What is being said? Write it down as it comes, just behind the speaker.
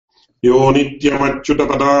यो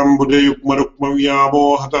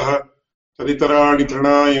नित्यमच्युतपदाम्बुजयुग्मरुक्मव्यामोहतः तदितराणि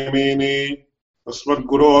तृणाय मेने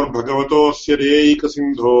अस्मद्गुरोर्भगवतोऽस्य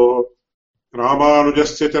देयिकसिन्धो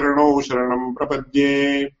रामानुजस्य चरणौ शरणं प्रपद्ये।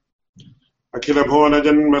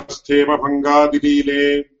 अखिलभुवनजन्मस्थेमभङ्गादिलीले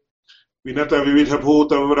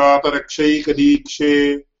विनतविविधभूतव्रातरक्षैकदीक्षे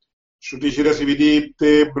श्रुतिशिरसि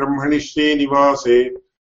विदीप्ते ब्रह्मणि श्रीनिवासे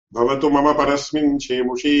भवतु मम परस्मिन्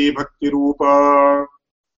क्षेमुषी भक्तिरूपा।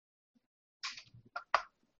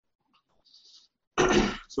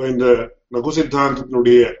 So in the Laghu Siddhanta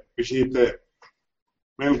விஷயத்தை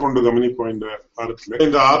மேற்கொண்டு கவனிப்போம். இந்த பாடத்துல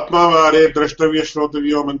இந்த ஆத்மாவாரே திரஷ்டவிய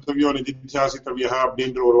ஸ்ரோதவியோ மந்தவியோ நிதித்தியாசித்தவியா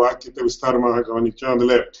அப்படின்ற ஒரு வாக்கியத்தை விஸ்தாரமாக கவனிச்சோம்.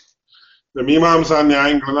 அதுல இந்த மீமாம்சா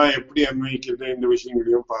நியாயங்கள்லாம் எப்படி அன்வயிக்கிறது இந்த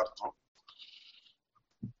விஷயங்களையும் பார்த்தோம்.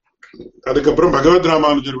 அதுக்கப்புறம் பகவத்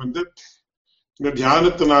ராமானுஜர் இந்த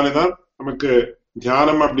தியானத்தினாலதான் நமக்கு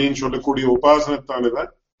தியானம் அப்படின்னு சொல்லக்கூடிய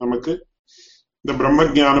உபாசனத்தாலதான் நமக்கு இந்த பிரம்ம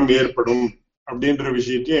ஞானம் ஏற்படும் அப்படின்ற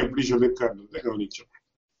விஷயத்தையும் எப்படி சொல்லியிருக்காருன்றத கவனிச்சோம்.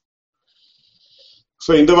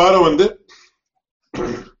 சோ இந்த வாரம்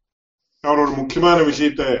அவரோட முக்கியமான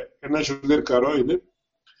விஷயத்த என்ன சொல்லியிருக்காரோ இது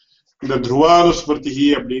இந்த துருவானுஸ்மிருதி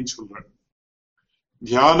அப்படின்னு சொல்றாரு.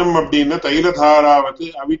 தியானம் அப்படின்னா தைலதாராவது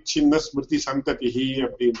அவிச்சின்ன ஸ்மிருதி சந்ததி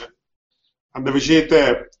அப்படின்னு அந்த விஷயத்த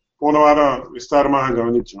போன வாரம் விஸ்தாரமாக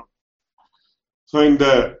கவனிச்சோம். சோ இந்த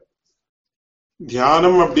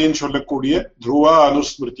தியானம் அப்படின்னு சொல்லக்கூடிய துருவா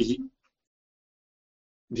அனுஸ்மிருதி,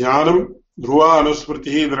 தியானம் துருவா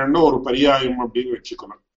அனுஸ்மிருதி இது ரெண்டும் ஒரு பரியாயம் அப்படின்னு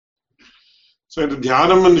வச்சுக்கணும். சோ இந்த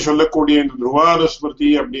தியானம் சொல்லக்கூடிய இந்த துருவானுஸ்மிருதி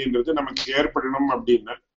அப்படின்றது நமக்கு ஏற்படணும்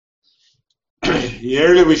அப்படின்னா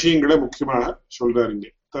 7 விஷயங்களை முக்கியமாக சொல்றாருங்க.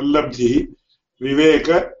 தல்லப்தி, விவேக,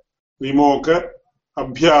 விமோக,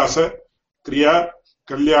 அபியாச, கிரியா,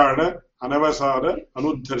 கல்யாண, அனவசார,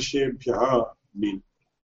 அனுத்தர்ஷேபியா அப்படின்னு.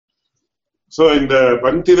 சோ இந்த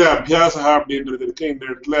பந்தில அபியாசா அப்படின்றது இருக்கு. இந்த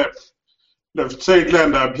இடத்துல லெப்ட் சைட்ல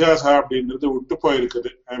அந்த அபியாசா அப்படின்றது விட்டு போயிருக்குது.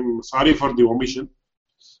 I am sorry for the omission.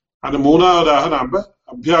 அது மூணாவதாக நாம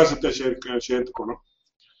அபியாசத்தை சேர்த்துக்கணும்.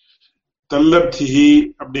 தல்லப்தி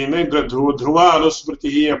அப்படின்னா இந்த துருவா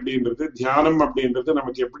அனுஸ்மிருதி அப்படின்றது தியானம் அப்படின்றது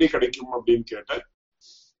நமக்கு எப்படி கிடைக்கும் அப்படின்னு கேட்ட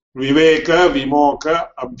விவேக, விமோக,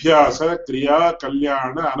 அபியாச, கிரியா,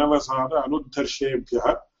 கல்யாண, அனவசார, அனுத்தர்ஷேபியா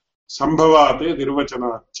சம்பவாத்து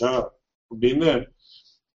நிர்வச்சனாச்ச அப்படின்னு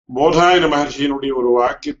போதாயன மகர்ஷியினுடைய ஒரு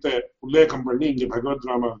வாக்கியத்தை உல்லேகம் பண்ணி இங்க பகவத்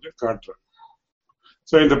ராமானுஜர் காட்டுற.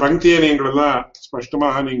 சோ இந்த பங்கியை நீங்கள் எல்லாம்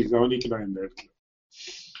ஸ்பஷ்டமாக நீங்க கவனிக்கலாம் இந்த இடத்துல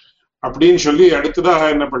அப்படின்னு சொல்லி அடுத்ததாக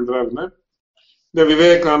என்ன பண்றாருன்னா இந்த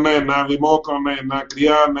விவேகம்னா என்ன, விமோகம்னா என்ன,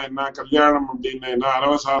 கிரியான்னா என்ன, கல்யாணம் அப்படின்னா என்ன,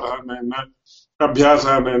 அனவசாரம்னா என்ன,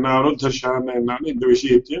 அபியாசம்னா என்ன, அனுத்தர்ஷான்னா என்னன்னு இந்த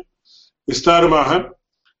விஷயத்தையும் விஸ்தாரமாக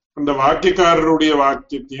அந்த வாக்கியக்காரருடைய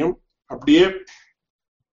வாக்கியத்தையும் அப்படியே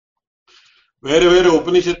வேற வேற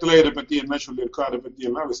உபனிஷத்துல இதை பத்தி என்ன சொல்லியிருக்கோ அதை பத்தி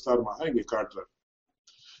எல்லாம் விஸ்தாரமாக இங்க காட்டுறாரு.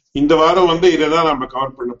 இந்த வாரம் இதைதான் நம்ம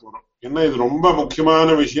கவர் பண்ண போறோம். ஏன்னா இது ரொம்ப முக்கியமான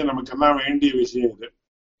விஷயம், நமக்கு எல்லாம் வேண்டிய விஷயம் இது.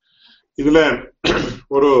 இதுல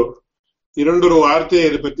ஒரு 2 வார்த்தையை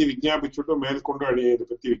இதை பத்தி விஞ்ஞாபிச்சுட்டு மேற்கொண்டு அடைய இதை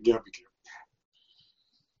பத்தி விஞ்ஞாபிக்கிறோம்.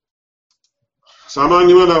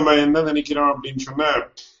 சாமான்யமா நம்ம என்ன நினைக்கிறோம் அப்படின்னு சொன்னா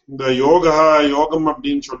இந்த யோகம்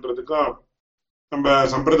அப்படின்னு சொல்றதுக்கும் நம்ம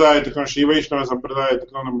சம்பிரதாயத்துக்கும் ஸ்ரீ வைஷ்ணவ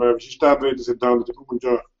சம்பிரதாயத்துக்கும் நம்ம விசிஷ்டாத்வைத சித்தாந்தத்துக்கும்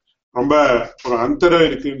கொஞ்சம் ரொம்ப ஒரு அந்தரம்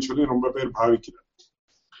இருக்குன்னு சொல்லி ரொம்ப பேர் பாவிக்கிறார்.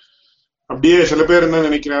 அப்படியே சில பேர் என்ன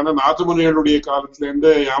நினைக்கிறாங்கன்னா நாதமுனிகளுடைய காலத்துல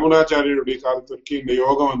இருந்து யாமுனாச்சாரியருடைய காலத்து வரைக்கும் இந்த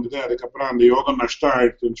யோகம் அதுக்கப்புறம் அந்த யோகம் நஷ்டம்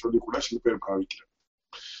ஆயிடுச்சுன்னு சொல்லி கூட சில பேர் பாவிக்கிறார்.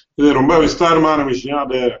 இது ரொம்ப விஸ்தாரமான விஷயம்.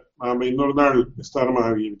 அதை நாம இன்னொரு நாள் விஸ்தாரமாக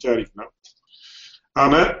விசாரிக்கலாம்.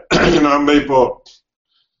 ஆனா நாம இப்போ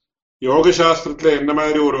யோக சாஸ்திரத்துல என்ன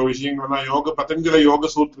மாதிரி ஒரு விஷயங்கள்லாம் பதஞ்சல யோக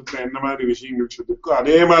சூத்திரத்துல என்ன மாதிரி விஷயங்கள் சொல்லிருக்கோ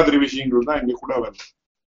அதே மாதிரி விஷயங்கள் தான் இங்க கூட வருது.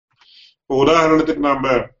 இப்போ உதாரணத்துக்கு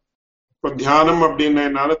நாம இப்ப தியானம்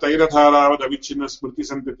அப்படின்னால தைலதாராவது அவிச்சின்ன ஸ்மிருதி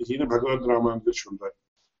சந்ததின்னு பகவத் ராமானுஜர் சொல்றாரு.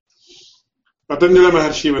 பதஞ்சல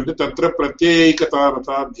மகர்ஷி தத்திர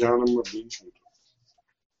பிரத்யேகதாரதா தியானம் அப்படின்னு சொல்றாரு.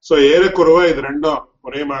 சோ ஏறக்குறைவா இது ரெண்டும்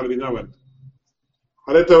ஒரே மாதிரிதான் வருது.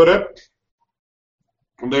 அதே தவிர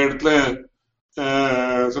அந்த இடத்துல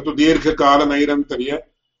சத்து தீர்க்க கால நைரந்தரிய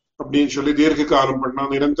அப்படின்னு சொல்லி தீர்க்க காலம்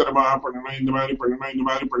பண்ணணும், நிரந்தரமாக பண்ணணும், இந்த மாதிரி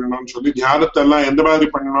பண்ணணும்னு சொல்லி தியானத்தை எல்லாம் எந்த மாதிரி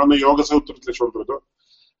பண்ணணும்னு யோக சூத்திரத்துல சொல்றதோ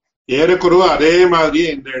ஏறக்குறைவா அதே மாதிரியே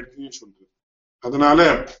இந்த இடத்துலயும் சொல்றது. அதனால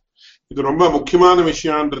இது ரொம்ப முக்கியமான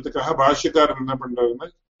விஷயம்ன்றதுக்காக பாஷ்யக்காரர் என்ன பண்றாருன்னா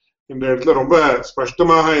இந்த இடத்துல ரொம்ப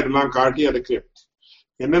ஸ்பஷ்டமாக இதெல்லாம் காட்டி அதுக்கு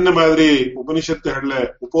என்னென்ன மாதிரி உபனிஷத்துகள்ல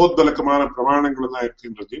உபோத்பலக்கமான பிரமாணங்கள் எல்லாம்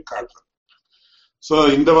இருக்குன்றதையும் காட்டுறாரு. சோ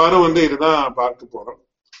இந்த வாரம் இதுதான் பார்க்க போறோம்.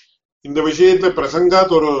 இந்த விஷயத்துல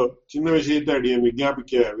பிரசங்காத் ஒரு சின்ன விஷயத்தை அடிய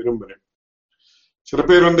விஞ்ஞாபிக்க விரும்புறேன். சில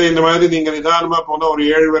பேர் இந்த மாதிரி நீங்க நிதானமா போனா ஒரு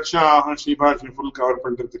 7 வருஷம் ஆகும் ஸ்ரீபாஷ்யம் ஃபுல் கவர்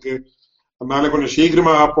பண்றதுக்கு, அதனால கொஞ்சம்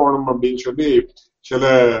சீக்கிரமாக போகணும் அப்படின்னு சொல்லி சில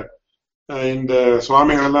இந்த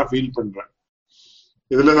சுவாமிகள் எல்லாம் ஃபீல் பண்றேன்.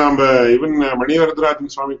 இதுல நாம ஈவன்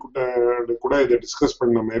மணிவரதராஜன் சுவாமி கூட இதை டிஸ்கஸ்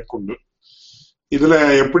பண்ண மேற்கொண்டு, இதுல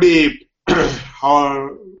எப்படி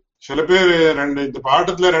சில பேர் இந்த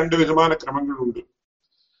பாட்டத்துல 2 விதமான கிரமங்கள் உண்டு.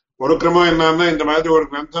 ஒரு கிரமம் என்னன்னா, இந்த மாதிரி ஒரு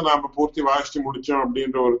கிரந்தம் நாம பூர்த்தி வாசிச்சு முடிச்சோம்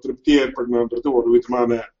அப்படின்ற ஒரு திருப்தி ஏற்படணுன்றது ஒரு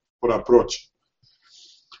விதமான ஒரு அப்ரோச்.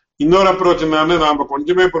 இன்னொரு அப்ரோச் என்னன்னா, நாம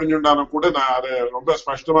கொஞ்சமே புரிஞ்சுட்டாலும் கூட நான் அதை ரொம்ப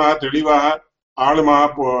ஸ்பஷ்டமாக தெளிவாக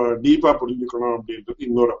ஆழமாக டீப்பா புரிஞ்சுக்கணும் அப்படின்றது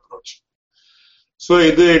இன்னொரு அப்ரோச். ஸோ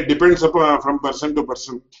இது depends from person to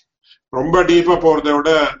person. ரொம்ப டீப்பா போறதை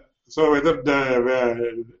விட ஸோ வெதர்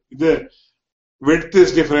இது width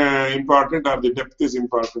is important or the depth is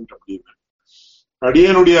important அப்படின்னு.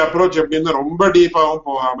 அடியனுடைய அப்ரோச் எப்படின்னா, ரொம்ப டீப்பாகவும்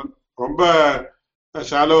போகாமல் ரொம்ப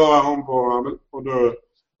ஷாலோவாகவும் போகாமல் ஒரு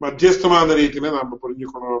மத்தியஸ்தமான ரீதியில நாம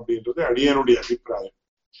புரிஞ்சுக்கணும் அப்படின்றது அடியனுடைய அபிப்பிராயம்.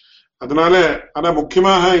 அதனால ஆனா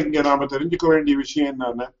முக்கியமாக இங்க நாம தெரிஞ்சுக்க வேண்டிய விஷயம்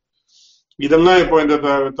என்னன்னா, இதெல்லாம் இப்போ இந்த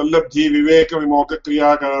தல்லப்தி விவேக விமோக கிரியா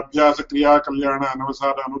அபியாச கிரியா கல்யாண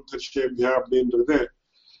அனவசார அனுத்தர்ஷேபியா அப்படின்றது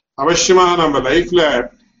அவசியமாக நம்ம லைஃப்ல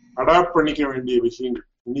அடாப்ட் பண்ணிக்க வேண்டிய விஷயங்கள்.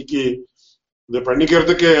 இன்னைக்கு இதை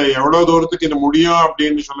பண்ணிக்கிறதுக்கு எவ்வளவு தூரத்துக்கு இது முடியும்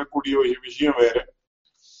அப்படின்னு சொல்லக்கூடிய ஒரு விஷயம் வேற.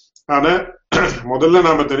 ஆனா முதல்ல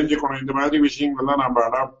நாம தெரிஞ்சுக்கணும் இந்த மாதிரி விஷயங்கள் எல்லாம் நம்ம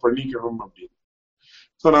அடாப்ட் பண்ணிக்கணும் அப்படின்னு.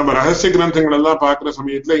 ஸோ நம்ம ரகசிய கிரந்தங்கள் எல்லாம் பாக்குற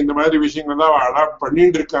சமயத்துல இந்த மாதிரி விஷயங்கள் எல்லாம் அவ அடாப்ட்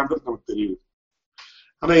பண்ணிட்டு இருக்கான்றது நமக்கு தெரியுது.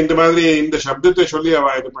 ஆனா இந்த மாதிரி இந்த சப்தத்தை சொல்லி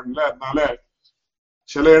அவ இது பண்ணல. அதனால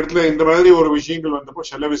சில இடத்துல இந்த மாதிரி ஒரு விஷயங்கள் வந்தப்போ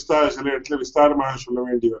சில இடத்துல விஸ்தாரமாக சொல்ல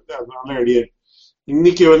வேண்டி வருது. அதனால அடியே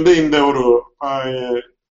இன்னைக்கு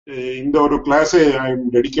இந்த ஒரு கிளாஸை I am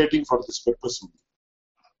dedicating for this purpose.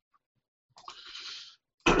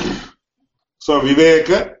 So விவேக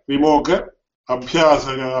விமோக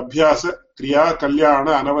அபியாச கிரியா கல்யாண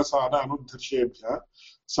அனவசான அனுத்தர்ஷேபியா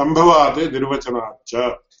சம்பவாத்து நிர்வச்சனாச்ச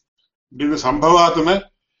அப்படின்னு. சம்பவாத்துன்னு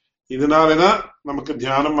இதனாலதான் நமக்கு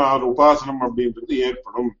தியானம் உபாசனம் அப்படின்றது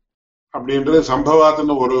ஏற்படும் அப்படின்றது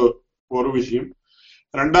சம்பவாத்துன்னு ஒரு விஷயம்.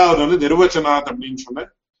 ரெண்டாவது நிர்வச்சனாத் அப்படின்னு சொன்ன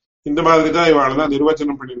இந்த மாதிரிதான் இவாள்தான்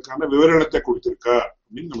நிர்வச்சனம் பண்ணியிருக்காங்க, விவரணத்தை கொடுத்திருக்கா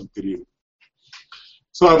அப்படின்னு நமக்கு தெரியுது.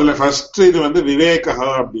 சோ அதுல ஃபர்ஸ்ட் இது விவேகா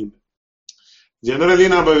அப்படின்னு. ஜெனரலி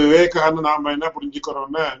நாம விவேகான்னு நாம என்ன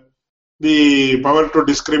புரிஞ்சுக்கிறோம்னா, the power to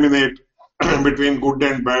discriminate between good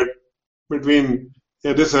and bad, between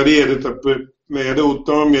எது சரி எது தப்பு, எது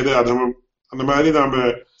உத்தமம் எது அதமம், அந்த மாதிரி நாம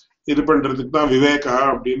இது பண்றதுக்கு தான் விவேகா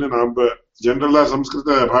அப்படின்னு நாம ஜெனரலா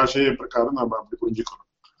சம்ஸ்கிருத பாஷையை பிரகாரம் நாம அப்படி புரிஞ்சுக்கணும்.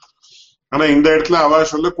 ஆனா இந்த இடத்துல அவ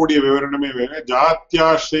சொல்லக்கூடிய விவரணமே வேற.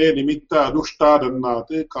 ஜாத்தியாஸ்ரய நிமித்த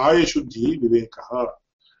அனுஷ்டாதன்னாத்து காயசுத்தி விவேகா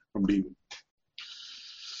அப்படின்னு.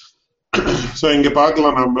 சோ இங்க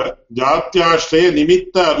பாக்கலாம் நாம ஜாத்தியாஸ்ரய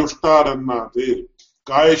நிமித்த அனுஷ்டாதன்னாத்து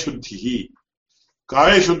காயசுத்தி.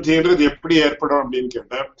 காயசுத்தின்றது எப்படி ஏற்படும் அப்படின்னு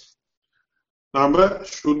கேட்ட, நாம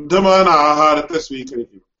சுத்தமான ஆகாரத்தை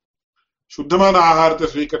ஸ்வீகரிக்கணும். சுத்தமான ஆகாரத்தை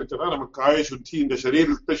ஸ்வீகரிச்சா நமக்கு காயசுத்தி, இந்த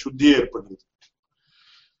சரீரத்தை சுத்தி ஏற்படுது.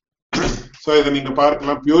 So இதை நீங்க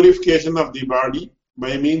பார்க்கலாம், purification of the body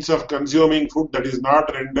by means of consuming food that is not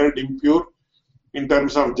rendered impure in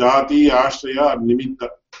terms of jati, ashraya, nimitta.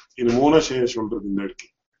 இது 3 சொல்றது இந்த இடத்துல.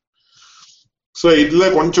 சோ இதுல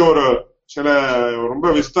கொஞ்சம் ஒரு சில ரொம்ப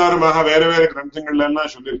விஸ்தாரமாக வேற வேற கிரந்தங்கள்ல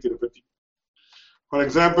எல்லாம் சொல்லியிருக்கிற பத்தி. ஃபார்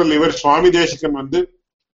எக்ஸாம்பிள் இவர் சுவாமி தேசிகன்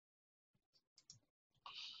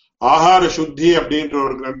ஆகார சுத்தி அப்படின்ற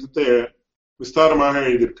ஒரு கிரந்தத்தை விஸ்தாரமாக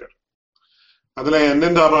எழுதியிருக்கார். அதுல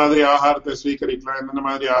எந்தெந்த மாதிரி ஆகாரத்தை ஸ்வீகரிக்கலாம், எந்தெந்த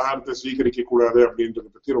மாதிரி ஆகாரத்தை ஸ்வீகரிக்க கூடாது அப்படின்றத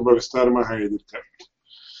பத்தி ரொம்ப விஸ்தாரமாக எழுதியிருக்காரு.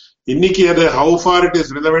 இன்னைக்கு அது how for it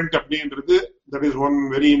is relevant அப்படின்றது, that is one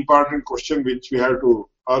very important question which we have to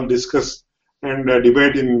all discuss and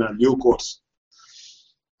debate in due course.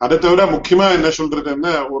 அதை தவிர முக்கியமா என்ன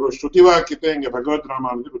சொல்றதுன்னா, ஒரு ஸ்ருதி வாக்கியத்தை இங்க பகவத்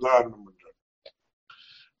ராமானுஜர் உதாரணம் பண்றார்.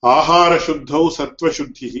 ஆகார சுத்தௌ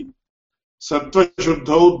சத்வசுத்தி,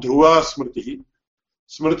 சத்வசுத்தௌ துருவா ஸ்மிருதி,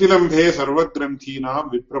 ஸ்மிருதிலம்பே சர்வ கிரந்தீனாம்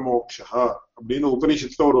விப்ரமோக்ஷா அப்படின்னு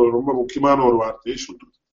உபனிஷத்துல ஒரு ரொம்ப முக்கியமான ஒரு வார்த்தையை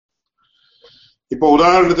சொல்றது. இப்போ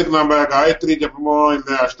உதாரணத்துக்கு நம்ம காயத்ரி ஜபமோ இல்ல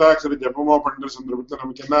அஷ்டாட்சரி ஜபமோ பண்ற சந்தர்ப்பத்துல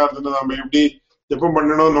நமக்கு என்ன ஆகுதுன்னு, நம்ம எப்படி ஜபம்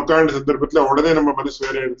பண்ணணும் நொக்காண்ட சந்தர்ப்பத்துல உடனே நம்ம மனசு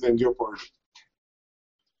வேற இடத்துல எங்கேயோ போயிடுது.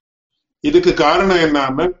 இதுக்கு காரணம்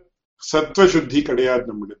என்னன்னா, சத்வசுத்தி கிடையாது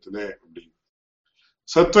நம்ம இடத்துல அப்படின்னு.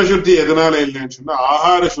 சத்வசுத்தி எதனால இல்லைன்னு சொன்னா,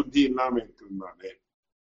 ஆகார சுத்தி இல்லாம இருக்கிறதுனாலே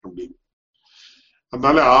அப்படின்னு.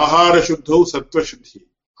 அதனால ஆகார சுத்தம் சத்வசுத்தி,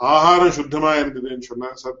 ஆகாரம் சுத்தமா இருந்ததுன்னு சொன்னா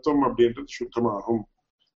சத்துவம் அப்படின்றது சுத்தமாகும்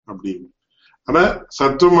அப்படின்னு. ஆனா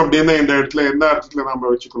சத்துவம் அப்படின்னா இந்த இடத்துல எந்த அர்த்தத்துல நாம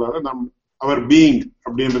வச்சுக்கலாம், அவர் பீயிங்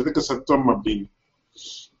அப்படின்றதுக்கு சத்துவம் அப்படின்னு.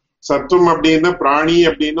 சத்துவம் அப்படின்னா பிராணி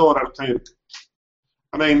அப்படின்னு ஒரு அர்த்தம் இருக்கு.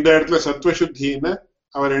 ஆனா இந்த இடத்துல சத்துவ சுத்தின்னு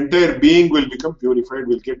அவர் entire being will become purified,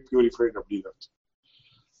 will get purified அப்படின்னு அர்த்தம்.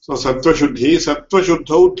 சோ சத்வசுத்தி,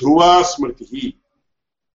 சத்வசுத்தௌ துருவா ஸ்மிருதி.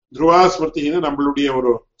 துருவா ஸ்மிருதின்னு நம்மளுடைய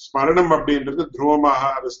ஒரு ஸ்மரணம் அப்படின்றது துருவமாக,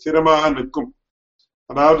 அது ஸ்திரமாக நிற்கும்.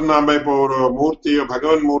 அதாவது நாம இப்போ ஒரு மூர்த்தியோ,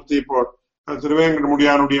 பகவன் மூர்த்தி, இப்போ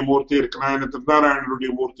திருவேங்கடமுடியானுடைய மூர்த்தி இருக்கலாம், இல்ல திருநாராயணனுடைய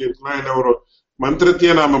மூர்த்தி இருக்கலாம், இல்ல ஒரு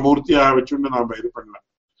மந்திரத்தையே நாம மூர்த்தியா வச்சுன்னு நாம இது பண்ணலாம்.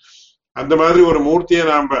 அந்த மாதிரி ஒரு மூர்த்தியை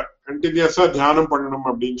நாம கண்டினியூஸா தியானம் பண்ணணும்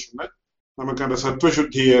அப்படின்னு சொன்ன நமக்கு அந்த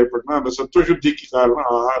சத்வசுத்தி ஏற்படணும். அந்த சத்வசுத்திக்கு காரணம்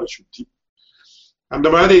ஆகார சுத்தி. அந்த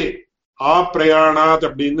மாதிரி ஆப்ரயாணாத்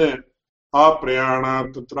அப்படின்னு,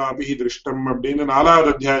 ஆப்ரயாணாத் தத்ராபி திருஷ்டம் அப்படின்னு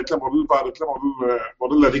 4வது அத்தியாயத்துல முதல் பாதத்துல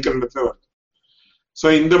முதல் அதிகரணத்துல வருது. சோ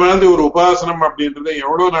இந்த மாதிரி ஒரு உபாசனம் அப்படின்றத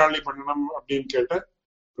எவ்வளவு நாளை பண்ணணும் அப்படின்னு கேட்ட,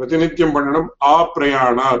 பிரதிநித்தியம் பண்ணணும்.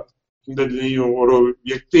 ஆப்ரயாணாத், இந்த ஒரு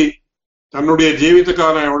வியக்தி தன்னுடைய ஜீவித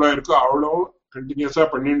காலம் எவ்வளவு இருக்கோ அவ்வளோ கண்டினியூஸா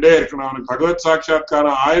பண்ணிட்டே இருக்கணும். அவனுக்கு பகவத்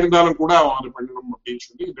சாட்சா்காரம் ஆயிருந்தாலும் கூட அவன் அதை பண்ணணும் அப்படின்னு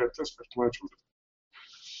சொல்லி இந்த இடத்துல ஸ்பஷ்டமா சொல்றது.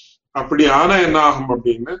 அப்படி ஆனா என்ன ஆகும்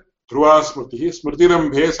அப்படின்னு, துருவா ஸ்மிருதி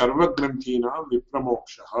ஸ்மிருதிரம்பே சர்வ கிரந்தீனா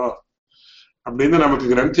விப்ரமோக்ஷா அப்படின்னு நமக்கு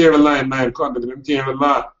கிரந்திகள் எல்லாம் என்ன இருக்கோ அந்த கிரந்திகள்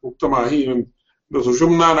எல்லாம் முக்தமாகி இவன் இந்த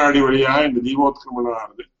சுஷும்னா நாடி வழியாக இந்த ஜீவோத்கிரமணம்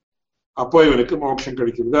ஆகுது. அப்போ இவனுக்கு மோட்சம்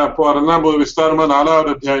கிடைக்கிறது. அப்போ அதெல்லாம் விஸ்தாரமா 4வது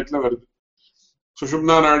அத்தியாயத்துல வருது.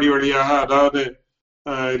 சுஷும்னா நாடி வழியாக, அதாவது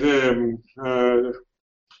இது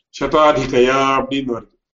சதாதிகயா அப்படின்னு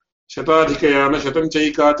வருது. சதாதிகயான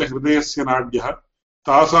சதஞ்சைகாச்ச ஹிருதயஸ்ய நாட்யா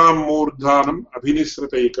தாசாம் மூர்தானம்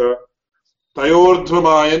அபினிஸ்ருதைக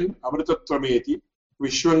தயோர்த்வமாயன் அமிர்தத்வமேதி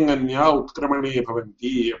விஸ்வங்கன்யா உத்கிரமணே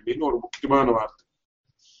பவந்தி அப்படின்னு ஒரு முக்கியமான வார்த்தை.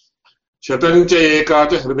 சதஞ்ச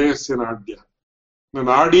ஏகாச்ச ஹிருதயஸ்ய நாட்யா. இந்த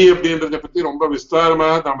நாடி அப்படின்றத பத்தி ரொம்ப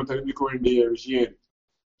விஸ்தாரமாக நாம தெரிஞ்சுக்க வேண்டிய விஷயம் இருக்கு.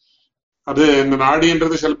 அது இந்த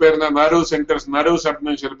நாடின்றது சில பேர் நர்வ் சென்டர்ஸ், நர்வ்ஸ்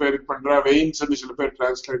அப்படின்னு சில பேர் பண்ற, வெயின்ஸ் சில பேர்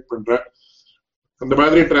டிரான்ஸ்லேட் பண்ற, அந்த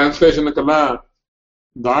மாதிரி டிரான்ஸ்லேஷனுக்கெல்லாம்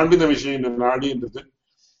தாண்டின விஷயம் இந்த நாடின்றது.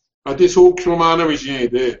 அதி சூக்ஷ்மமான விஷயம்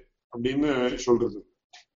இது அப்படின்னு சொல்றது.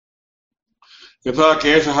 யதா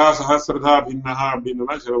கேசஹா சஹசிரதா பின்னஹா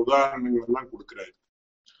அப்படின்னு சில உதாரணங்கள் எல்லாம் கொடுக்கிறாரு.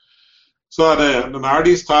 சோ அத அந்த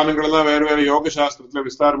நாடி ஸ்தானங்கள் எல்லாம் வேற வேற யோக சாஸ்திரத்துல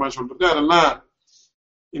விஸ்தாரமா சொல்றது. அதெல்லாம்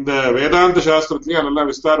இந்த வேதாந்த சாஸ்திரத்திலயும் அதெல்லாம்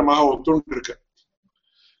விஸ்தாரமாக ஒத்துண்டு இருக்கு.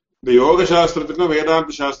 இந்த யோக சாஸ்திரத்துக்கும்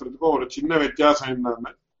வேதாந்த சாஸ்திரத்துக்கும் ஒரு சின்ன வித்தியாசம்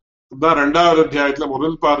என்னன்னா, அதுதான் 2வது அத்தியாயத்துல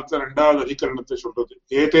முதல் பாதத்துல 2வது அதிகரணத்தை சொல்றது.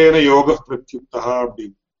 ஏதேன யோக பிரத்யுக்தா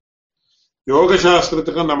அப்படின்னு. யோக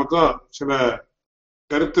சாஸ்திரத்துக்கும் நமக்கும் சில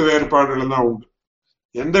கருத்து வேறுபாடுகள் எல்லாம் உண்டு.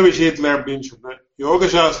 எந்த விஷயத்துல அப்படின்னு சொன்ன, யோக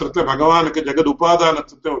சாஸ்திரத்துல பகவானுக்கு ஜெகத்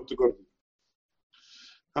உபாதானத்தை ஒத்துக்கிறது.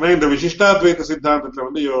 ஆனா இந்த விசிஷ்டாத்வைத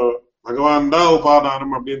சித்தாந்தத்துல பகவான் தான்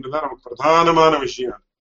உபாதானம் அப்படின்றதுதான் நமக்கு பிரதானமான விஷயம்.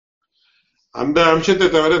 அந்த அம்சத்தை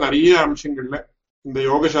தவிர நிறைய அம்சங்கள்ல இந்த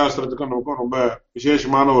யோக சாஸ்திரத்துக்கும் நமக்கும் ரொம்ப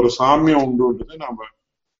விசேஷமான ஒரு சாமியம் உண்டுன்றது நாம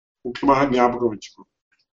முக்கியமாக ஞாபகம் வச்சுக்கணும்.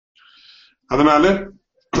 அதனால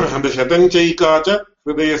அந்த சதஞ்சைகாச்ச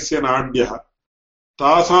ஹிருதயஸ்ய நாட்யா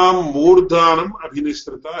தாசாம் மூர்தானம்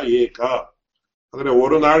அபினிஸ்ருதா ஏகா. அதுல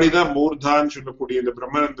ஒரு நாடிதான் மூர்தான்னு சொல்லக்கூடிய இந்த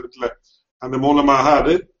பிரம்மரந்திரத்துல அந்த மூலமாக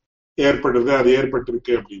அது ஏற்படுது, அது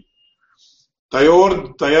ஏற்பட்டிருக்கு அப்படின்னு.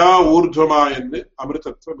 தயா ஊர்துவமாயன்னு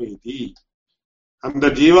அமிர்தத்வமேதி. அந்த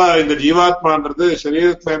இந்த ஜீவாத்மான்றது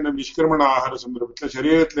சரீரத்துல இருந்து நிஷ்கிரமண ஆகிற சந்தர்ப்பத்துல,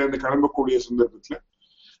 சரீரத்துல இருந்து கிளம்பக்கூடிய சந்தர்ப்பத்துல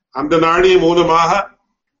அந்த நாடி மூலமாக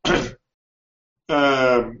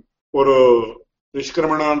ஒரு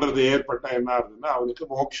நிஷ்கிரமணன்றது ஏற்பட்டா என்ன ஆகுதுன்னா அவனுக்கு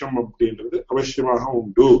மோட்சம் அப்படின்றது அவசியமாக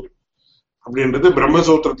உண்டு அப்படின்றது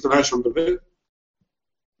பிரம்மசூத்திரத்துல சொல்றது.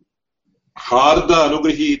 ஹார்த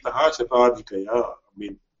அனுகிரகீதா சதாதிகயா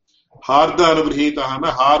அப்படின்னு. ஹார்த அனுகிரகீதான,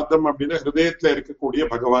 ஹார்தம் அப்படின்னா ஹிருதயத்துல இருக்கக்கூடிய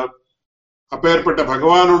பகவான். அப்பேற்பட்ட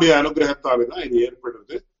பகவானுடைய அனுகிரகத்தாலேதான் இது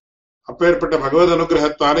ஏற்படுறது. அப்பேற்பட்ட பகவத்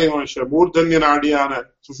அனுகிரகத்தாலே மூர்தன்ய நாடியான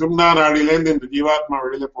சுஷும்னா நாடியிலேருந்து இந்த ஜீவாத்மா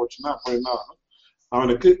வெளியில போச்சுன்னா அப்ப என்ன ஆகும்,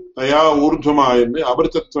 அவனுக்கு தயா ஊர்துவமாயன்னு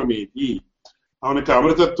அமிர்தத்வமேதி, அவனுக்கு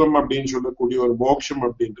அமிர்தத்துவம் அப்படின்னு சொல்லக்கூடிய ஒரு மோட்சம்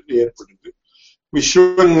அப்படின்றது ஏற்படுது.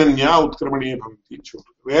 விஸ்வங்கன்யா உத்கிரமணிய பவந்தின்னு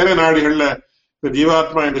சொல்றது. வேற நாடுகள்ல இந்த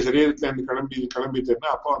ஜீவாத்மா இந்த சரீரத்துல இருந்து கிளம்பிதுன்னா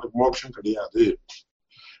அப்போ அவனுக்கு மோட்சம் கிடையாது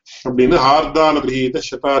அப்படின்னு ஹார்தானுகிரகீத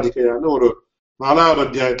சதாதிகையான ஒரு 4வது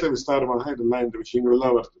அத்தியாயத்துல விஸ்தாரமாக இதெல்லாம் இந்த விஷயங்கள்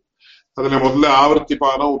எல்லாம் வருது. அதுல முதல்ல ஆவர்த்தி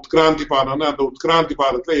பாதம், உத்கிராந்தி பாதம்னு, அந்த உத்கிராந்தி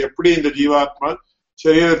பாதத்துல எப்படி இந்த ஜீவாத்மா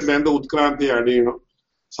சரீரத்துல இருந்து உத்கிராந்தியை அடையணும்,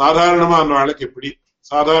 சாதாரணமா அந்த வாழ்க்கை எப்படி,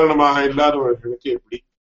 சாதாரணமாக இல்லாதவர்களுக்கு எப்படி,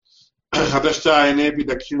 அதஷ்டாயனேபி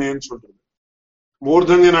தட்சிணேன்னு சொல்றது.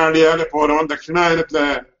 மூர்தன்ய நாடியால போறவன் தட்சிணாயனத்துல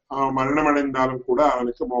அவன் மரணம் அடைந்தாலும் கூட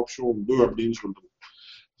அவனுக்கு மோட்சம் உண்டு அப்படின்னு சொல்றது.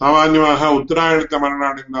 சாமான்யமாக உத்தராயணத்தை மரணம்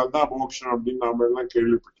அடைந்தால்தான் மோட்சம் அப்படின்னு நாம எல்லாம்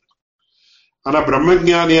கேள்விப்பட்டிருக்கோம். ஆனா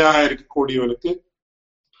பிரம்மஜானியாக இருக்கக்கூடியவனுக்கு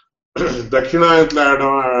தட்சிணாயத்துல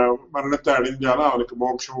மரணத்தை அடைஞ்சாலும் அவனுக்கு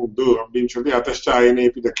மோட்சம் உண்டு அப்படின்னு சொல்லி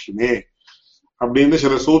அதஷ்டாயனேபி தட்சிணே அப்படின்னு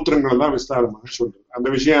சில சூத்திரங்கள் எல்லாம் விஸ்தாரமாக சொல்றது. அந்த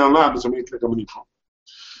விஷயம் எல்லாம் அந்த சமயத்துல கவனிப்போம்.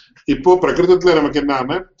 இப்போ பிரகிருதத்துல நமக்கு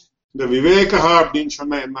என்னன்னா இந்த விவேகா அப்படின்னு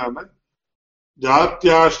சொன்னா என்னன்னா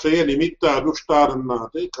ஜாத்தியாஸ்ரய நிமித்த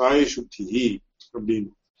அனுஷ்டானம்னாது காய சுத்தி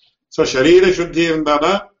அப்படின்னு. சோ சரீர சுத்தி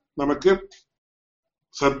இருந்தாதான் நமக்கு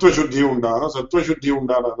சத்வசுத்தி உண்டாகும். சத்வசுத்தி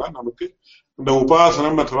உண்டாதான் நமக்கு இந்த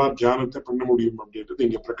உபாசனம் அथवा தியானத்தை பண்ண முடியும் அப்படின்றது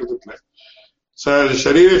இங்க பிரகிருதத்துல.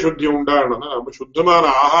 சரீர சுத்தி உண்டாகணும்னா நம்ம சுத்தமான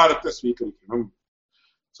ஆகாரத்தை ஸ்வீகரிக்கணும்.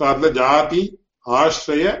 சோ அதுல ஜாதி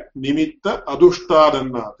ஆசிரிய நிமித்த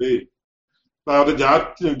அதுஷ்டாதன்னாது, அதாவது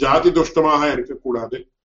ஜாதி துஷ்டமாக இருக்கக்கூடாது,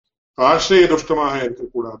 ஆசிரிய துஷ்டமாக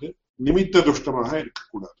இருக்கக்கூடாது, நிமித்த துஷ்டமாக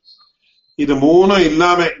இருக்கக்கூடாது. இது மூணு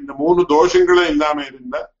இல்லாம, இந்த மூணு தோஷங்களும் இல்லாம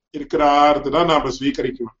இருந்தா இருக்கிற ஆகாரத்தை நாம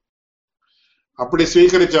ஸ்வீகரிக்கணும். அப்படி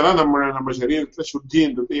ஸ்வீகரிச்சாதான் நம்ம சரீரத்துல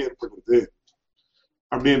சுத்தின்றது ஏற்படுது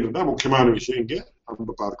அப்படின்றத முக்கியமான விஷயம் இங்க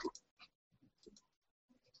நம்ம பார்க்கலாம்.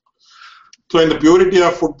 இந்த பியூரிட்டி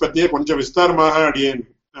ஆஃப் ஃபுட் பத்தியே கொஞ்சம் விஸ்தாரமாக அடியேன்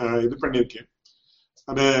இது பண்ணிருக்கேன்.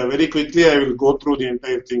 அது very quickly I will go through the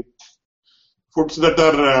entire thing. Foods that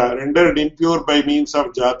are rendered impure by means of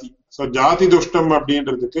jati. So jati dushtam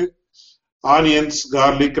அப்படின்றதுக்கு onions,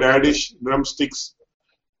 garlic, radish, drumsticks,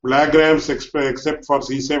 black grams except for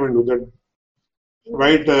sesame and that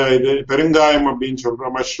white இது பெருங்காயம் அப்படின்னு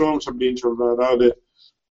சொல்றோம், mushrooms அப்படின்னு சொல்றோம். அதாவது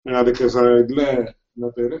அதுக்கு இதுல என்ன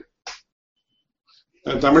பேரு,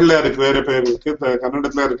 தமிழ்ல அதுக்கு வேற பேர் இருக்கு,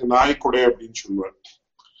 கன்னடத்துல அதுக்கு நாய்க்குடை அப்படின்னு சொல்லுவாங்க.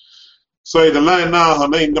 சோ இதெல்லாம் என்ன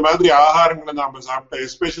ஆகும்னா இந்த மாதிரி ஆகாரங்களை நாம சாப்பிட்டா,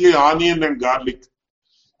 எஸ்பெஷலி ஆனியன் அண்ட் கார்லிக்,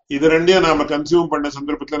 இது ரெண்டையும் நாம கன்சியூம் பண்ண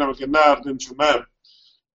சந்தர்ப்பத்துல நமக்கு என்ன ஆகுதுன்னு சொன்னா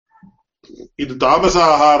இது தாமச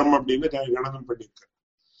ஆகாரம் அப்படின்னு கணனம் பண்ணிருக்கு.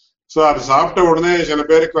 சோ அது சாப்பிட்ட உடனே சில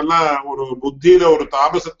பேருக்கு எல்லாம் ஒரு புத்தியில ஒரு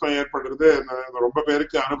தாமசத்துவம் ஏற்படுறது ரொம்ப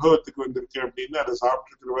பேருக்கு அனுபவத்துக்கு வந்திருக்கு அப்படின்னு அதை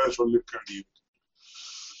சாப்பிட்டு சொல்லியிருக்காங்க.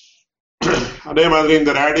 அதே மாதிரி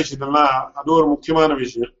இந்த ரேடிஷ் இதெல்லாம் அது ஒரு முக்கியமான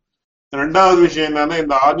விஷயம். ரெண்டாவது விஷயம் என்னன்னா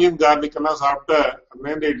இந்த ஆனியன் கார்லிக் எல்லாம்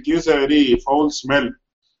சாப்பிட்ட it gives a very foul smell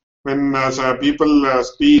when people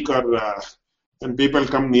speak or when people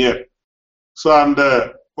come near. so அந்த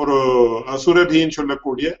ஒரு அசுரபின்னு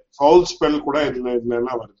சொல்லக்கூடிய ஃபவுல் ஸ்மெல் கூட இதுல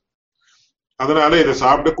எல்லாம் வருது. அதனால இதை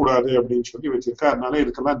சாப்பிடக்கூடாது அப்படின்னு சொல்லி வச்சிருக்க. அதனால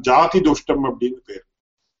இதுக்கெல்லாம் ஜாதி துஷ்டம் அப்படின்னு பேர்.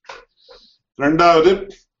 ரெண்டாவது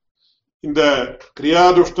இந்த கிரியா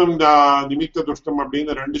துஷ்டம் நிமித்த துஷ்டம்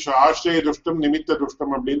அப்படின்னு ரெண்டு, ஆசிரிய துஷ்டம் நிமித்த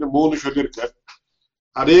துஷ்டம் அப்படின்னு மூணு சொல்லியிருக்க.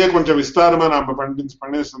 அதையே கொஞ்சம் விஸ்தாரமா நாம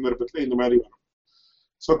பண்ண சந்தர்ப்பத்துல இந்த மாதிரி வரும்.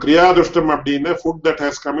 சோ கிரியா துஷ்டம் அப்படின்னா food that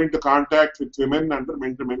has come in to contact with women under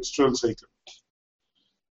menstrual cycle.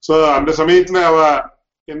 So அந்த சமயத்துல அவ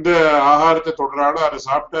எந்த ஆகாரத்தை தொடராளோ அதை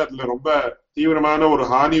சாப்பிட்டு அதுல ரொம்ப தீவிரமான ஒரு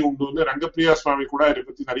ஹானி உண்டுன்னு ரங்கப்பிரியா சுவாமி கூட இதை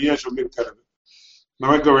பத்தி நிறைய சொல்லியிருக்காரு.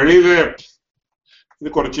 நமக்கு வெளியில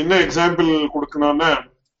இதுக்கு ஒரு சின்ன எக்ஸாம்பிள் கொடுக்கணும்னா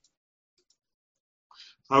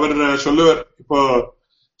அவர் சொல்லுவார், இப்போ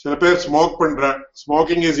சில பேர் ஸ்மோக் பண்ற,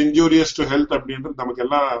 smoking is injurious to health அப்படின்றது நமக்கு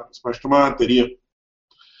எல்லாம் ஸ்பஷ்டமா தெரியும்.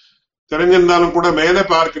 தெரிஞ்சிருந்தாலும் கூட மேலே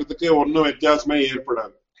பார்க்கறதுக்கு ஒன்னும் வித்தியாசமே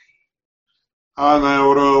ஏற்படாது.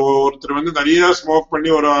 ஒருத்தர் நிறைய ஸ்மோக் பண்ணி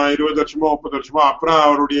ஒரு 20 வருஷமோ 30 வருஷமோ அப்புறம்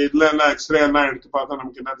அவருடைய இதுல எல்லாம் எக்ஸ்ரே எல்லாம் எடுத்து பார்த்தா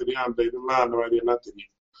நமக்கு என்ன தெரியும், அந்த இதெல்லாம் அந்த மாதிரி எல்லாம்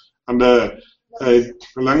தெரியும். அந்த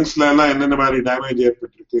லங்ஸ்ல எல்லாம் என்னென்ன மாதிரி டேமேஜ்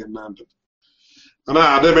ஏற்பட்டிருக்கு என்னன்றது. ஆனா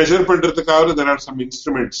அதை மெஷர் பண்றதுக்காக there are some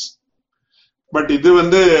instruments. But இது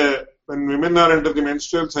when women are under the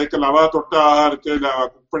menstrual cycle, அவா தொட்ட ஆகாரத்தை இல்ல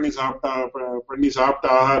குக் பண்ணி சாப்பிட்ட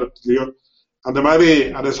ஆகாரத்துலயோ அந்த மாதிரி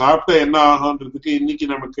அதை சாப்பிட்ட என்ன ஆகும்ன்றதுக்கு இன்னைக்கு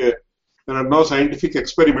நமக்கு there are no scientific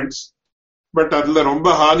experiments. But அதுல ரொம்ப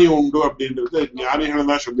ஹானி உண்டு அப்படின்றது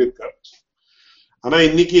ஞானிகள் தான் சொல்லியிருக்காரு. ஆனா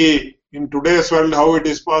இன்னைக்கு in today's world how it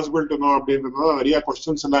is possible to know அப்படின்றதுதான் நிறைய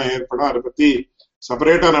கொஸ்டின்ஸ் எல்லாம் ஏற்படும். அதை பத்தி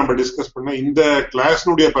செப்பரேட்டா நம்ம டிஸ்கஸ் பண்ண இந்த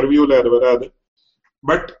கிளாஸ்னுடைய பர்வியூல அது வராது.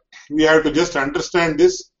 But we have to just understand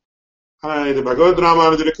this. இது பகவத்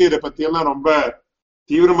ராமானுஜருக்கு இதை பத்தி எல்லாம் ரொம்ப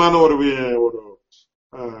தீவிரமான ஒரு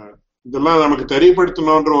இதெல்லாம் நமக்கு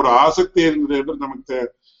தெரியப்படுத்தணும்ன்ற ஒரு ஆசக்தி இருந்தது நமக்கு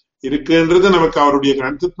இருக்குன்றது நமக்கு அவருடைய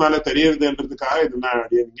கிரந்தத்தினால தெரியறதுன்றதுக்காக இதெல்லாம்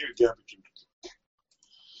அடியங்க வித்தியாபிக்கின்றது.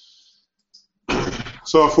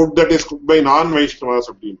 So food that is cooked by non-Vaishnavas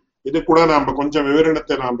அப்படின்னு இது கூட நாம கொஞ்சம்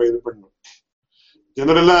விவரணத்தை நாம இது பண்ணணும்.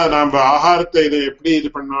 ஜெனரலா நாம ஆகாரத்தை இதை எப்படி இது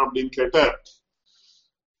பண்ணோம் அப்படின்னு கேட்ட,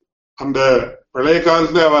 அந்த பழைய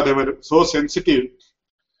காலத்துல அவர் சோ சென்சிட்டிவ்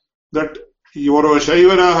தட் ஒரு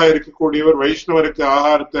சைவராக இருக்கக்கூடியவர் வைஷ்ணவருக்கு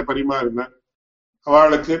ஆகாரத்தை பரிமாறின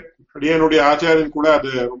அவளுக்கு அடியனுடைய ஆச்சாரியன் கூட அது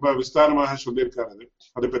ரொம்ப விஸ்தாரமாக சொல்லியிருக்காரு.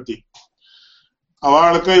 அதை பத்தி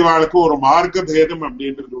அவளுக்கும் இவாளுக்கும் ஒரு மார்க்க பேதம்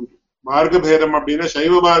அப்படின்றது உண்டு. மார்க்க பேதம் அப்படின்னா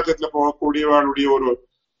சைவ மார்க்கத்துல போகக்கூடியவாளுடைய ஒரு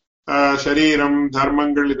சரீரம்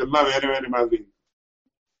தர்மங்கள் இதெல்லாம் வேற வேற மாதிரி.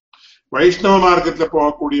 வைஷ்ணவ மார்க்கத்துல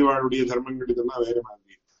போகக்கூடியவாளுடைய தர்மங்கள் இதெல்லாம் வேற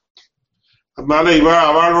மாதிரி. அதனால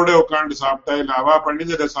அவளோட உட்காந்து சாப்பிட்டா இல்ல அவ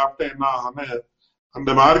பண்ணினதை சாப்பிட்டா என்ன ஆகும்னா அந்த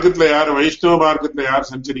மார்க்கத்துல யார் வைஷ்ணவ மார்க்கத்துல யார்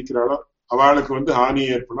சஞ்சரிக்கிறாளோ அவளுக்கு ஹானி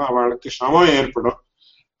ஏற்படும், அவளுக்கு சிரமம் ஏற்படும்,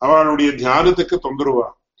 அவளுடைய தியானத்துக்கு தொந்தரவா.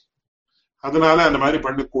 அதனால அந்த மாதிரி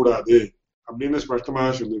பண்ணக்கூடாது அப்படின்னு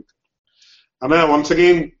ஸ்பஷ்டமாக சொல்லியிருக்கு. ஆனா ஒன்ஸ்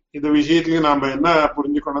அகெயின் இந்த விஷயத்துலயும் நாம என்ன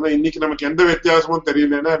புரிஞ்சுக்கணும்னா இன்னைக்கு நமக்கு எந்த வித்தியாசமும்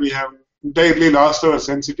தெரியலன்னா we have entirely lost our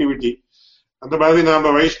sensitivity. அந்த மாதிரி நாம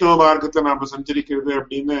வைஷ்ணவ மார்க்கத்துல நாம சஞ்சரிக்கிறது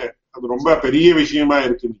அப்படின்னு அது ரொம்ப பெரிய விஷயமா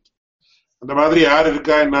இருக்கு இன்னைக்கு. அந்த மாதிரி யார்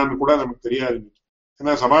இருக்கா என்னன்னு கூட நமக்கு தெரியாது இன்னைக்கு.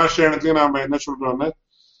 ஏன்னா சமாஷ்டயனத்திலயும் நாம என்ன சொல்றோம்னா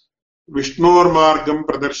விஷ்ணோர் மார்க்கம்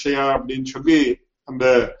பிரதர்ஷயா அப்படின்னு சொல்லி அந்த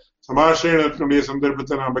சமாஷ்டயனத்தினுடைய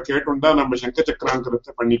சந்தர்ப்பத்தை நாம கேட்டோம்னா நம்ம சங்க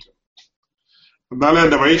சக்கராங்கரத்தை பண்ணிக்கணும். அதனால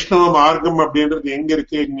இந்த வைஷ்ணவ மார்க்கம் அப்படின்றது எங்க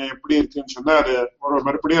இருக்கு இங்க எப்படி இருக்குன்னு சொன்னா அது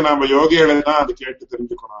மறுபடியும் நாம யோகிகளை தான் அது கேட்டு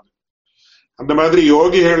தெரிஞ்சுக்கணும். அந்த மாதிரி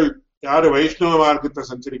யோகிகள் யாரு வைஷ்ணவ மார்க்கத்தை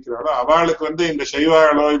சஞ்சரிக்கிறாளோ அவளுக்கு இந்த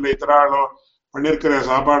சைவாளோ இல்ல இத்தராளோ பண்ணிருக்கிற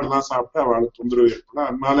சாப்பாடு எல்லாம் சாப்பிட்டு அவளுக்கு தொந்தரவு ஏற்படும்.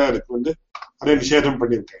 அதனால அதுக்கு அதை நிஷேதம்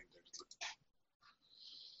பண்ணிருக்கேன்.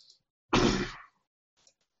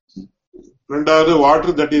 ரெண்டாவது,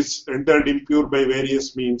 water that is entered impure by various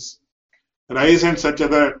means, rice and such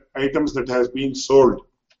other items that has been sold.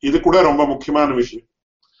 இது கூட ரொம்ப முக்கியமான விஷயம்.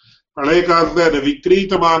 பழைய காலத்துல அது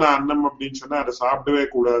விக்ரீதமான அன்னம் அப்படின்னு சொன்னா அதை சாப்பிடவே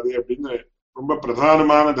கூடாது அப்படின்னு ரொம்ப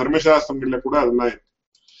பிரதானமான தர்மசாஸ்திரங்கள்ல கூட அதெல்லாம் இருக்கு.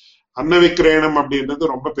 அன்ன விக்கிரயணம்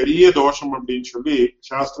அப்படின்றது ரொம்ப பெரிய தோஷம் அப்படின்னு சொல்லி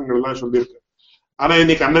சாஸ்திரங்கள் எல்லாம் சொல்லியிருக்கு. ஆனா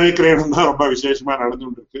இன்னைக்கு அன்ன விக்கிரயணம் தான் ரொம்ப விசேஷமா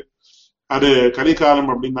நடந்துட்டு இருக்கு. அது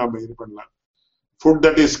கலிகாலம் அப்படின்னு நாம இது பண்ணலாம். Food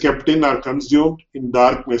that is kept in or consumed in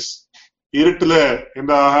darkness. இருட்டுல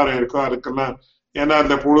எந்த ஆகாரம் இருக்கோ அதுக்கெல்லாம் ஏன்னா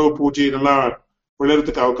அந்த புழு பூச்சி இதெல்லாம்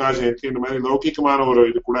விழுறதுக்கு அவகாசம் இருக்கு. இந்த மாதிரி லௌகிகமான ஒரு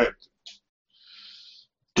இது கூட இருக்கு.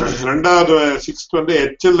 ரெண்டாவது 6th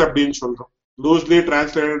எச்சல் அப்படின்னு சொல்றோம். லூஸ்லி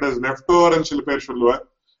டிரான்ஸ்லேட்டட் as leftover ன்னு சில பேர் சொல்லுவார்.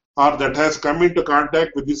 R that has come in to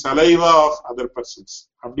contact with the saliva of other persons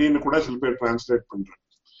அப்படின்னு கூட சில பேர் டிரான்ஸ்லேட் பண்றாங்க.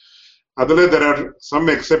 அதுல there are some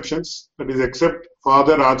exceptions, that is except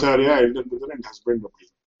father, acharya, elder brother and husband. அப்படி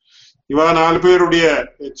இவா 4 பேருடைய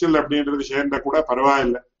எச்சல் அப்படின்றது சேர்ந்த கூட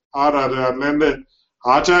பரவாயில்லை. அதுல இருந்து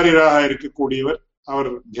ஆச்சாரியராக இருக்கக்கூடியவர் அவர்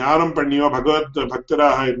தியானம் பண்ணியோ பகவத்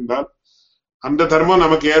பக்தராக இருந்தால் அந்த தர்மம்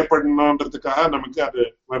நமக்கு ஏற்படணுன்றதுக்காக நமக்கு அது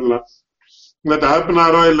வரலாம். இந்த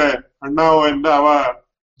தகப்பனாரோ இல்ல அண்ணாவோ இல்ல அவ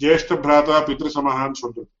ஜேஷ்ட பிராதா பித்ரு சமஹான்னு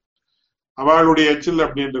சொல்றது. அவளுடைய எச்சில்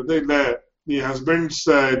அப்படின்றது இல்ல தி ஹஸ்பண்ட்ஸ்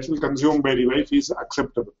எச்சில் consume by the wife is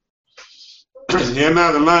acceptable. ஏன்னா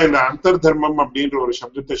அதெல்லாம் இந்த அந்தர் தர்மம் அப்படின்ற ஒரு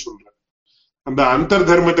சப்தத்தை சொல்ற. அந்த அந்தர்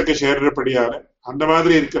தர்மத்துக்கு சேர்றபடியால அந்த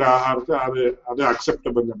மாதிரி இருக்கிற ஆகாரத்தை அது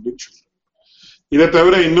அக்செப்டபிள் அப்படின்னு சொல்றோம். இதை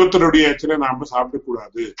தவிர இன்னொருத்தருடைய எச்சிலை நாம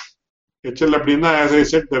சாப்பிடக்கூடாது. எச்சல் அப்படின்னா as I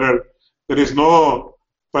said there is no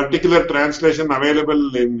particular translation available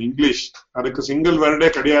in English. அதுக்கு சிங்கிள் வேர்டே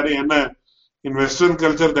கிடையாது. ஏன்னா in Western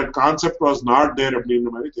culture that concept was not there அப்படின்ற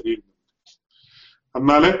மாதிரி தெரியுது.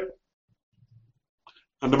 அதனால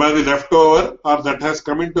அந்த மாதிரி left over or that has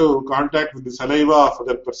come into contact with the saliva of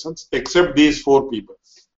other persons except these 4 people.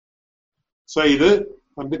 So இது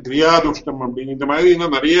கிரியாதுஷ்டம் அப்படின்னு இந்த மாதிரி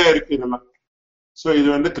இன்னும் நிறைய இருக்கு இதெல்லாம். சோ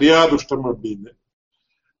இது கிரியாதுஷ்டம் அப்படின்னு.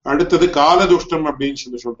 அடுத்தது காலதுஷ்டம்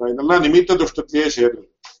அப்படின்னு சொல்றாங்க. இதெல்லாம் நிமித்த துஷ்டத்திலேயே சேருது.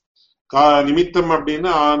 நிமித்தம்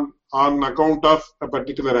அப்படின்னா on account of a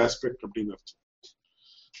particular aspect அப்படின்னு அர்த்தம்.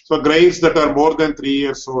 So grains that are more than 3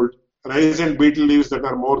 years old, rice and betel leaves that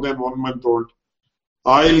are more than 1 month old,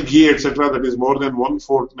 oil, ghee, etc. that is more than 1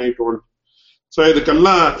 fortnight old. So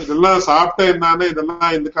இதெல்லாம் சாப்பிட்ட என்னன்னு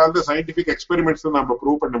இதெல்லாம் இந்த காலத்துல scientific experiments நம்ம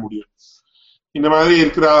prove பண்ண முடியும். இந்த மாதிரி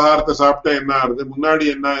இருக்கிற ஆகாரத்தை சாப்பிட்டா என்ன ஆகுது, முன்னாடி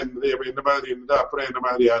என்ன இருந்தது, என்ன மாதிரி இருந்தது, அப்புறம் என்ன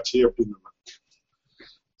மாதிரி ஆச்சு அப்படின்னு.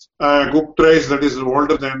 Cooked rice that is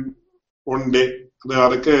older than 1 day,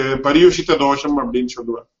 அதுக்கு பரியுஷித்த தோஷம் அப்படின்னு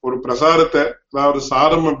சொல்லுவேன். ஒரு பிரசாரத்தை அதாவது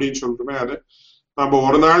சாதம் அப்படின்னு சொல்றோமே அது நம்ம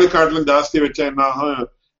ஒரு நாளைக்கு காட்டிலும் ஜாஸ்தி வச்சா என்ன ஆகும்,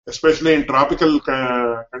 especially in tropical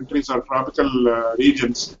countries R tropical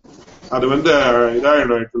regions அது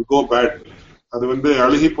இதாயிடும். It will go bad. அது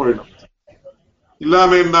அழுகி போயிடும்.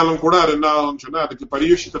 இல்லாம இருந்தாலும் கூட அது என்ன ஆகும்னு சொன்னா அதுக்கு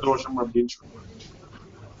பரியுஷித்த தோஷம் அப்படின்னு சொல்லுவாங்க.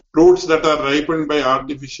 Fruits that R ripen by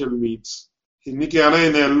artificial means. இன்னைக்கு ஆனா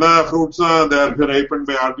இந்த எல்லா ஃப்ரூட்ஸும் ripen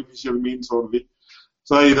by artificial means only.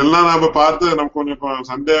 So இதெல்லாம் நாம பார்த்து நமக்கு கொஞ்சம்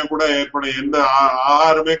சந்தேகம் கூட ஏற்படும். எந்த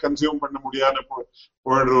ஆகாரமே கன்சியூம் பண்ண முடியாத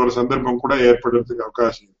போயிடுற ஒரு சந்தர்ப்பம் கூட ஏற்படுறதுக்கு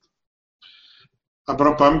அவகாசம் இருக்கு.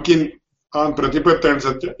 அப்புறம் பம்கின் பிரதிபத்தன்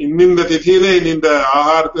சத்தியம் இந்த திதியில இந்த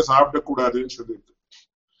ஆகாரத்தை சாப்பிடக்கூடாதுன்னு சொல்லியிருக்கு.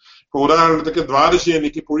 இப்போ உதாரணத்துக்கு துவாதசி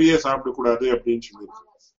அன்னைக்கு புளியை சாப்பிடக்கூடாது அப்படின்னு சொல்லியிருக்கு.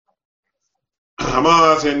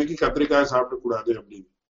 அமாவாசை அன்னைக்கு கத்திரிக்காய் சாப்பிடக்கூடாது அப்படின்னு.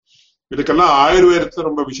 இதுக்கெல்லாம் ஆயுர்வேதத்துல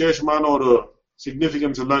ரொம்ப விசேஷமான ஒரு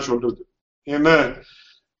சிக்னிபிகன்ஸ் எல்லாம் சொல்றது. ஏன்னா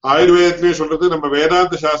ஆயுர்வேதத்திலயும் சொல்றது, நம்ம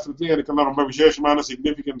வேதாந்த சாஸ்திரத்திலயும் இதுக்கெல்லாம் ரொம்ப விசேஷமான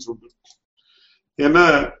சிக்னிபிகன்ஸ் உண்டு. ஏன்னா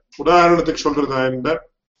உதாரணத்துக்கு சொல்றது இந்த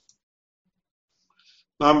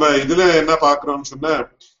நாம இதுல என்ன பாக்குறோம்னு சொன்ன,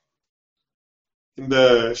 இந்த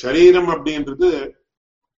சரீரம் அப்படின்றது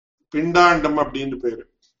பிண்டாண்டம் அப்படின்னு பேரு,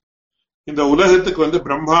 இந்த உலகத்துக்கு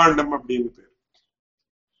பிரம்மாண்டம் அப்படின்னு பேரு.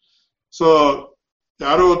 சோ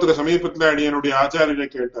யாரோ ஒருத்தர் சமீபத்துல அடியனுடைய ஆச்சாரியரை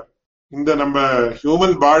கேட்டார், இந்த நம்ம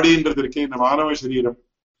ஹியூமன் பாடின்றது இருக்கே, இந்த மானவ சரீரம்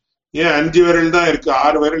ஏன் 5 விரல் தான் இருக்கு,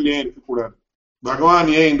 6 விரல் ஏன் இருக்கக்கூடாது? பகவான்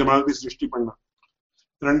ஏன் இந்த மாதிரி சிருஷ்டி பண்ணா?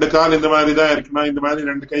 2 கால் இந்த மாதிரி தான் இருக்கணும், இந்த மாதிரி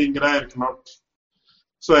 2 கை இங்கதான் இருக்கணும்.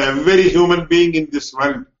 So every human being in this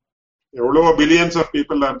world, எவ்வளவு billions of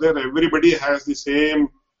people are there, everybody has the same,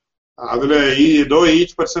 அதுல though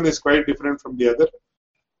each person is quite different from the other,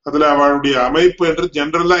 அதுல அவளுடைய அமைப்பு என்று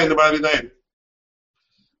ஜெனரலா இந்த மாதிரி தான் இருக்கு.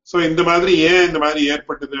 சோ இந்த மாதிரி ஏன் இந்த மாதிரி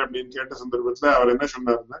ஏற்பட்டது அப்படின்னு கேட்ட சந்தர்ப்பத்துல அவர் என்ன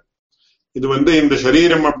சொன்னாருன்னா, இது இந்த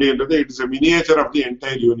சரீரம் அப்படின்றது it is a miniature of the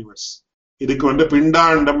entire universe. இதுக்கு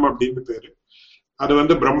பிண்டாண்டம் அப்படின்னு பேரு,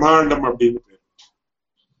 அது பிரம்மாண்டம் அப்படின்னு பேரு.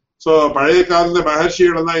 சோ பழைய காலத்துல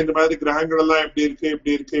மகர்ஷிகள் எல்லாம் இந்த மாதிரி கிரகங்கள் எல்லாம் எப்படி இருக்கு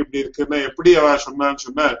இப்படி இருக்கு இப்படி இருக்குன்னா எப்படி அவ சொன்னான்னு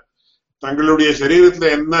சொன்ன, தங்களுடைய சரீரத்துல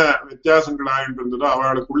என்ன வித்தியாசங்கள் ஆயிட்டு இருந்ததோ,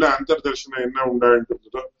 அவளுக்குள்ள அந்தர்தர்ஷனம் என்ன உண்டாயிட்டு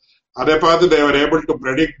இருந்ததோ அதை பார்த்து they were able to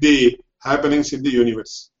predict the happenings in the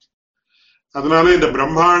universe. அதனால இந்த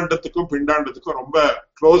பிரம்மாண்டத்துக்கும் பிண்டாண்டத்துக்கும் ரொம்ப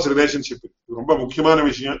க்ளோஸ் ரிலேஷன்ஷிப், ரொம்ப முக்கியமான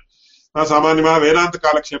விஷயம். நான் சாமான்யமா வேதாந்த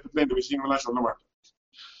காலக்ஷேபத்துல இந்த விஷயங்கள்லாம் சொல்ல மாட்டேன்.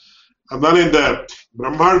 அதனால இந்த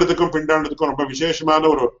பிரம்மாண்டத்துக்கும் பிண்டாண்டத்துக்கும் ரொம்ப விசேஷமான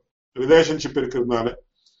ஒரு ரிலேஷன்ஷிப் இருக்கிறதுனால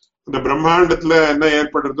அந்த பிரம்மாண்டத்துல என்ன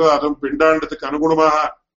ஏற்படுறதோ அதுவும் பிண்டாண்டத்துக்கு அனுகுணமாக,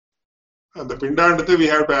 அந்த பிண்டாண்டத்தை we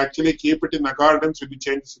have to actually keep it in accordance with the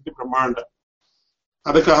changes in the பிரம்மாண்டம்.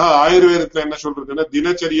 அதுக்காக ஆயுர்வேதத்துல என்ன சொல்றதுன்னா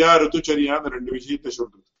தினச்சரியா ருத்துச்சரியா அந்த 2 விஷயத்தை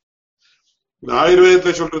சொல்றது. இந்த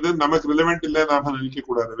ஆயுர்வேதத்துல சொல்றது நமக்கு ரிலவெண்ட் இல்லை நாம நினைக்க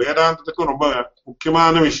கூடாது, வேதாந்தத்துக்கும் ரொம்ப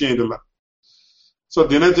முக்கியமான விஷயம் இதெல்லாம். சோ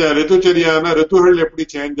ரித்துச்சரியான ரித்துகள் எப்படி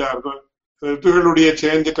சேஞ்ச் ஆகுதோ, ரித்துகளுடைய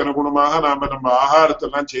சேஞ்சுக்கு அனுகுணமாக நாம நம்ம ஆகாரத்தை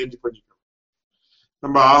எல்லாம் சேஞ்ச் பண்ணிக்கணும்.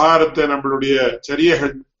 நம்ம ஆகாரத்தை நம்மளுடைய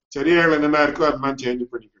சரியைகள் என்னென்ன இருக்கோ அதெல்லாம் சேஞ்ச்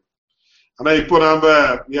பண்ணிக்கணும். ஆனா இப்போ நாம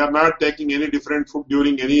we are not taking any different food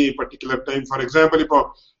during any particular time. For example, இப்போ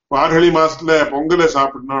மார்கழி மாசத்துல பொங்கலை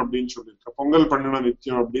சாப்பிடணும் அப்படின்னு சொல்லியிருக்க, பொங்கல் பண்ணணும்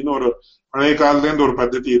நிச்சயம் அப்படின்னு ஒரு பழைய காலத்துல இருந்து ஒரு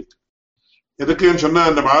பద్ధதி இருக்கு. எதுக்குன்னு சொன்னா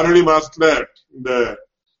அந்த மார்கழி மாசத்துல இந்த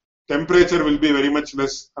temperature will be very much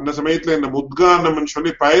less. அந்த சமயத்துல இந்த முத்கான்னம்னு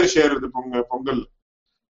சொல்லி பயிர் சேருது பொங்கல்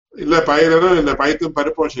இல்ல, பயிரும் இந்த பயிர்த்தும்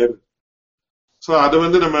பருப்பும் சேருது. சோ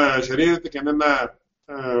அது நம்ம சரீரத்துக்கு என்னென்ன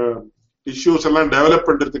டிஷ்யூஸ் எல்லாம் டெவலப்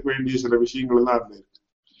பண்றதுக்கு வேண்டிய சில விஷயங்கள் எல்லாம் அதுல இருக்கு.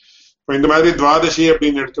 இப்போ இந்த மாதிரி துவாதசி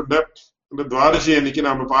அப்படின்னு எடுத்துட்ட, அந்த துவாதசி அன்னைக்கு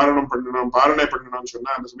நாம பாரணை பண்ணணும்னு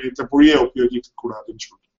சொன்னா அந்த சமயத்துல புளிய உபயோகிக்க கூடாதுன்னு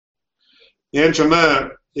சொல்றோம். ஏன்னு சொன்னா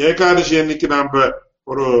ஏகாதசி அன்னைக்கு நாம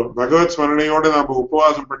ஒரு பகவத் ஸ்மரணையோட நாம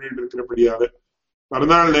உபவாசம் பண்ணிட்டு இருக்கிறபடியால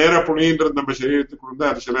மறுநாள் நேர புனின்றது நம்ம சரீரத்துக்கு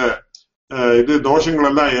அது சில தோஷங்கள்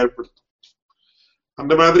எல்லாம் ஏற்படுத்தும்.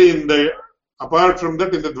 அந்த மாதிரி இந்த அபார்ட் ஃப்ரம்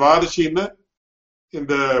தட் இந்த துவாதசின்னு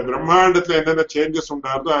இந்த பிரம்மாண்டத்துல என்னென்ன சேஞ்சஸ்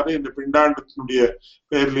உண்டாருதோ அது இந்த பிண்டாண்டத்தினுடைய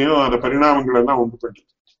பேர்லயும் அந்த பரிணாமங்கள் எல்லாம் உண்டு பண்றது.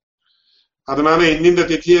 அதனால இந்த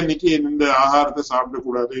திதி அன்னைக்கு இந்த ஆகாரத்தை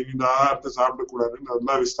சாப்பிடக்கூடாது, இந்த ஆகாரத்தை சாப்பிடக்கூடாதுன்னு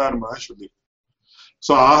அதெல்லாம் விஸ்தாரமாக சொல்லி.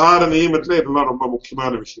 சோ ஆகார நியமத்துல இதெல்லாம் ரொம்ப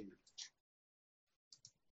முக்கியமான விஷயங்கள்.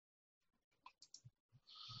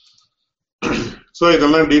 சோ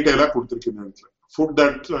இதெல்லாம் டீட்டெயிலா கொடுத்திருக்கு இந்த இடத்துல.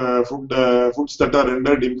 Foods that are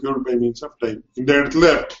rendered impure by means of time. இந்த இடத்துல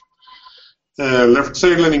லெஃப்ட்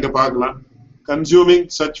சைட்ல நீங்க பார்க்கலாம், consuming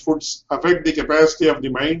such foods affect the capacity of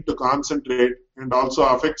the mind to concentrate and also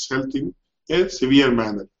affects health in a severe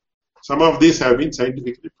manner. Some of these have been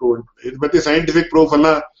scientifically proven. இது பத்தி scientific proof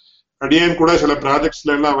எல்லாம் அடியேன் கூட சில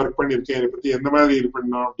ப்ராஜெக்ட்ஸ்ல எல்லாம் ஒர்க் பண்ணிருக்கேன். இதை பத்தி எந்த மாதிரி இது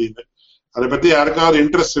பண்ணணும் அப்படின்னு அதை பத்தி யாருக்காவது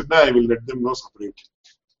இன்ட்ரெஸ்ட் இருந்தா I will let them no separate.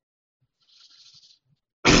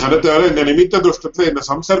 அதை தவிர இந்த நிமித்த துஷ்டத்துல இந்த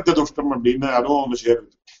சம்சர்க்க துஷ்டம் அப்படின்னு அதுவும் ஒண்ணு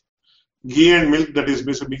சேருது. Key and milk that is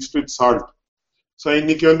mixed with salt. So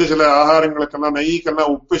இன்னைக்கு சில ஆகாரங்களுக்கெல்லாம்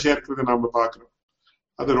நெய்க்கெல்லாம் உப்பு சேர்க்கிறது நாம பாக்குறோம்.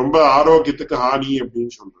 அது ரொம்ப ஆரோக்கியத்துக்கு ஹானி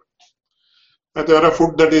அப்படின்னு சொல்றோம். அது தவிர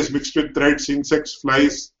food that is mixed with threads, insects,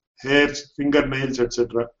 flies, hairs, finger nails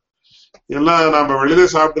etcetera எல்லாம் நாம வெளியில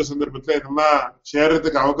சாப்பிடுற சந்தர்ப்பத்துல இதெல்லாம்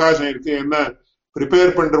சேர்றதுக்கு அவகாசம் இருக்கு. என்ன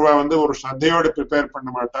ப்ரிப்பேர் பண்றவா ஒரு ஸ்ரத்தையோட ப்ரிப்பேர் பண்ண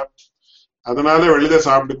மாட்டா, அதனால வெளியில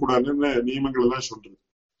சாப்பிடக்கூடாதுன்னு நியமங்கள் எல்லாம் சொல்றது.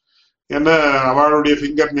 ஏன்னா அவளுடைய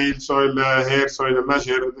ஃபிங்கர் நெயில்ஸோ இல்ல ஹேர்ஸோ இதெல்லாம்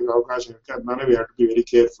சேர்றதுக்கு அவகாசம் இருக்கு. அதனால we have to be very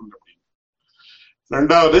careful அப்படின்னு.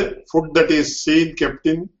 ரெண்டாவது, food that is scene kept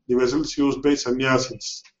in the vessels used by sannyasis.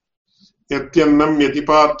 யத்யன்னம்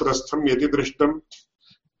யதிபாத்ரஸ்தம் யதி திருஷ்டம்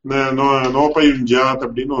நோபயுஞ்சாத்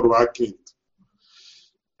அப்படின்னு ஒரு வாக்கியம்.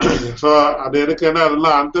 சோ அது எதுக்குன்னா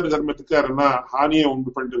அதெல்லாம் அந்தர் தர்மத்துக்கு அதெல்லாம் ஹானியை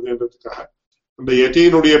உண்டு பண்றதுன்றதுக்காக அந்த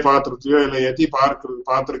எத்தியினுடைய பாத்திரத்தையோ இல்ல எத்தி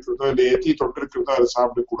பார்த்திருக்கிறதோ இல்ல எத்தி தொட்டிருக்கிறதோ அதை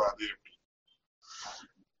சாப்பிடக்கூடாது.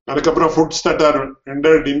 அதுக்கப்புறம் foods that are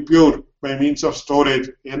rendered impure by means of storage,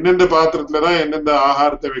 எந்தெந்த பாத்திரத்துலதான் எந்தெந்த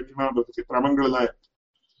ஆகாரத்தை வைக்கணும்ன்றதுக்கு கிரமங்கள் எல்லாம் இருக்கு.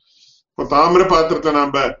 இப்போ தாமிர பாத்திரத்துல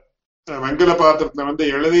நாம வெங்கல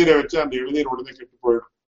பாத்திரத்துல இளநீரை வச்சு அந்த இளநீர் உடனே கெட்டு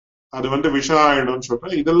போயிடும், அது விஷம் ஆயிடும்னு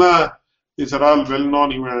சொல்றேன். இதெல்லாம் these are all well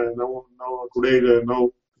known now today now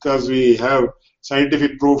because we have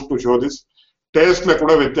scientific proof to show this. Taste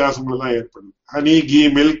கூட வித்தியாசங்கள் எல்லாம் ஏற்படும். Honey, ghee,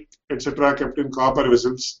 milk etc. kept in copper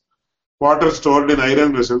vessels, water stored in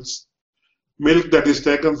iron vessels, milk that is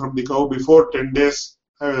taken from the cow before 10 days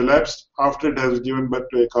have elapsed after it has given birth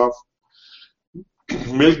to a calf,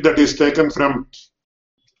 milk that is taken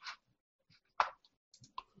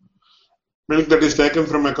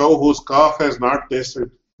from a cow whose calf has not tasted.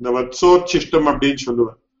 இந்த வத்சோச்சிஷ்டம் அப்படின்னு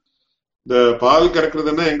சொல்லுவேன். இந்த பால்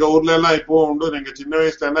கறக்குறதுன்னா எங்க ஊர்ல எல்லாம் இப்போ உண்டு, எங்க சின்ன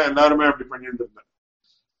வயசுல எல்லாம் எல்லாருமே அப்படி பண்ணிட்டு இருந்தேன்.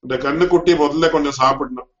 இந்த கண்ணுக்குட்டி முதல்ல கொஞ்சம்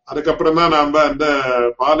சாப்பிடணும், அதுக்கப்புறம் தான் நாம அந்த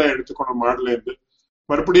பாலை எடுத்துக்கணும் மாடுல இருந்து,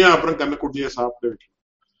 மறுபடியும் அப்புறம் கண்ணுக்குட்டியை சாப்பிட வைக்கணும்.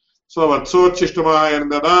 சோ வத்சோச்சிஷ்டமாக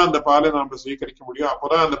இருந்ததான் அந்த பாலை நாம சுவீகரிக்க முடியும்.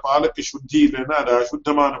 அப்போதான் அந்த பாலுக்கு சுத்தி இல்லைன்னா அது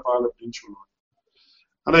அசுத்தமான பால் அப்படின்னு சொல்லுவாங்க.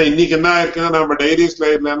 ஆனா இன்னைக்கு என்ன ஆயிருக்குன்னா நம்ம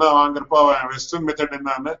டைரிஸ்ல இல்லைன்னா வாங்குறப்போ வெஸ்டர்ன் மெத்தட்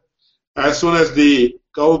என்னன்னு, as soon as the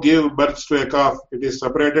cow give birth to a calf, it is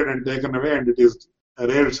separated and taken away and it is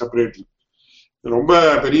reared separately. ரொம்ப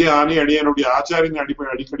பெரிய ஆணி அடியனுடைய ஆச்சாரியின்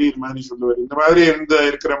அடிக்கடி இது மாதிரி சொல்லுவார். இந்த மாதிரி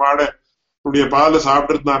இருக்கிற மாடுடைய பால்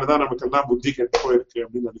சாப்பிட்றதுனாலதான் நமக்கு எல்லாம் புத்தி கெட்டு போயிருக்கு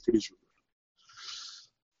அப்படின்னு அடிக்கடி சொல்லுவார்.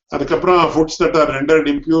 அதுக்கப்புறம் foods that are rendered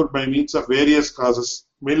impure by means of various causes,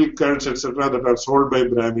 milk, curds etc. that are sold by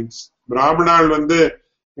Brahmins. பிராமணால்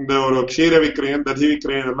இந்த ஒரு க்ஷீர விக்கிரயம் ததி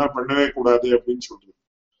விக்கிரயம் இதெல்லாம் பண்ணவே கூடாது அப்படின்னு சொல்றது.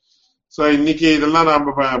 சோ இன்னைக்கு இதெல்லாம்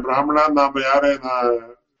நாம பிராமணா நாம யாரு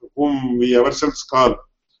whom we ourselves call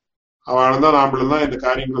அவள்தான் நாமளெல்லாம் இந்த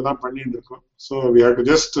காரியங்களை தான் பண்ணிட்டு இருக்கோம். So we have to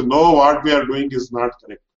just know what we are doing is not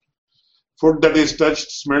correct. Food that is touched,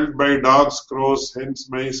 smelled by dogs, crows, hens,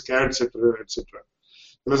 mice, cats etc.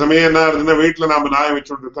 சில சமயம் என்ன ஆகுதுன்னா வீட்டுல நாம நாயை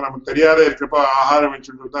வச்சுட்டு இருக்கோம், நமக்கு தெரியாத இருக்கிறப்ப ஆகாரம்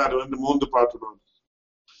வச்சுட்டு இருக்கோம், அது மூந்து பார்த்துடும்,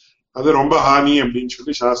 அது ரொம்ப ஹானி அப்படின்னு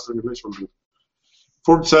சொல்லி சாஸ்திரங்களே சொல்றது.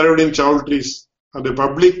 Food served in chowdhuries, அந்த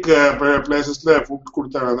பப்ளிக் பிளேசஸ்ல ஃபுட்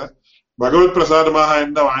கொடுத்தாங்க பகவத் பிரசாதமாக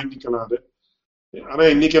இருந்தா வாங்கிக்கலாம் அது. ஆனா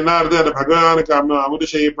இன்னைக்கு என்ன ஆகுது, அந்த பகவானுக்கு அமுது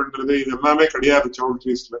செய்யப்படுறது இது எல்லாமே கிடையாது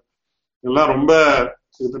சௌல்ட்ரீஸ்ல. இதெல்லாம் ரொம்ப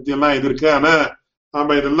இதை பத்தி எல்லாம் இது இருக்கு. ஆனா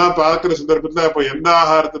நாம இதெல்லாம் பார்க்கிற சந்தர்ப்பத்துல அப்போ எந்த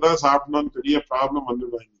ஆகாரத்தை தான் சாப்பிடணும்னு பெரிய ப்ராப்ளம்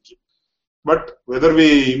வந்துடும் இன்னைக்கு. But whether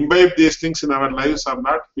we imbibe these things in our lives R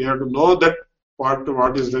not, we have to know that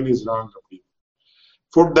what is done is wrong அப்படின்னு.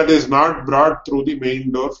 Food that is not brought through the main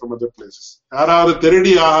door from other places. யாராவது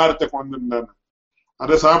திருடி ஆகாரத்தை கொண்டு வந்தாங்க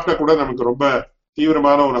அதை சாப்பிட்டா கூட நமக்கு ரொம்ப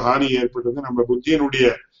தீவிரமான ஒரு ஹானி ஏற்படுது, நம்ம புத்தியினுடைய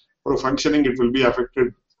ஒரு functioning it will be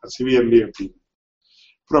affected severely அப்படின்னு.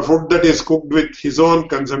 Food that is cooked with his own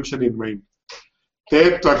consumption in mind. Te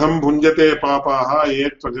tvagam bhunjate papaha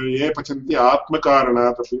ye pachanti atma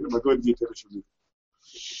karanat அப்படின்னு பகவத்கீதையில சொல்லி.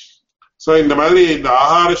 சோ இந்த மாதிரி இந்த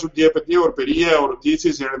ஆகார சுத்தியை பத்தியே ஒரு பெரிய ஒரு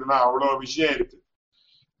தீசிஸ் எழுதுனா அவ்வளவு விஷயம் இருக்கு.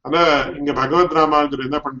 ஆனா இங்க பகவத் ராமானுஜர்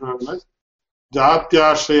என்ன பண்றாங்கன்னா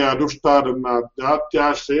ஜாத்தியாஸ்ரய அதுஷ்டாரன்னாத்,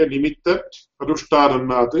 ஜாத்தியாஸ்ரய நிமித்த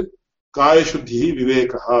அதுஷ்டாரன்னாத் காயசுத்தி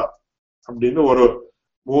விவேகா அப்படின்னு ஒரு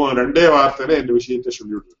ரெண்டே வார்த்தையில இந்த விஷயத்தை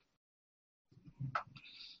சொல்லிவிடுறோம்.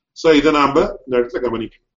 சோ இதை நாம இந்த இடத்துல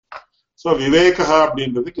கவனிக்கணும். சோ விவேகா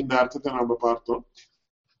அப்படின்றதுக்கு இந்த அர்த்தத்தை நாம பார்த்தோம்.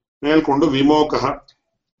 மேற்கொண்டு விமோகா,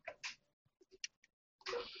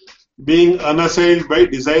 being unassailed by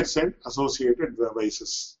desires and associated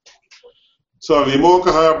vices. So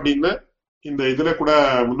vimoka அப்படின்னா இந்த இதுல கூட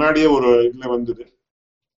முன்னாடியே ஒரு இதுல வந்தது.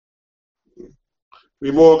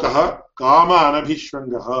 விமோகா காம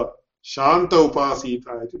அனபிஷ்வங்கா சாந்த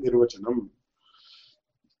உபாசீதா இது நிர்வச்சனம்.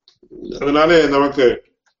 அதனால நமக்கு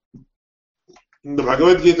இந்த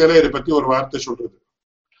பகவத்கீதையில இதை பத்தி ஒரு வார்த்தை சொல்றது.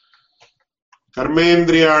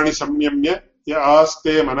 கர்மேந்திரியாணி சம்யம்ய ய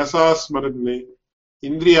ஆஸ்தே மனசா ஸ்மரன்னே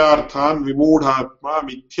இந்திரியார்த்தான் விமூடாத்மா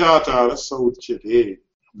மித்யாச்சார சௌச்சியதே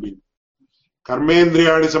அப்படின்னு.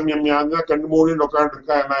 கர்மேந்திரியாணி சம்யம்யா கண் மூடின்னு உட்காந்து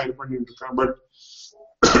இருக்கா, எல்லாம் இது பண்ணிட்டு இருக்கான், but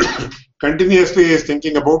continuously is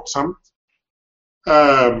thinking about some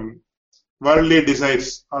worldly desires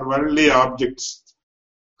or worldly objects.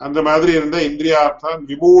 அந்த மாதிரி இருந்த இந்திரியார்த்தான்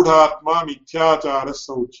விமூடாத்மா மித்யாச்சார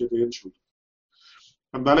சௌச்சியதேன்னு சொல்லு.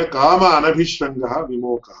 அதனால காம அனபிஷ்வங்கா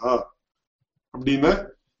விமோகா அப்படின்னா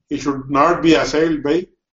he should not be assailed by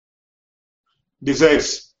desires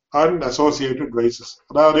and associated vices.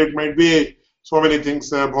 Or it might be so many things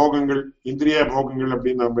போகங்கள் இந்திரிய போகங்கள்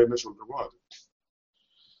அப்படின்னு நாம என்ன சொல்றோமோ அது.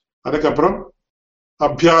 அதுக்கப்புறம்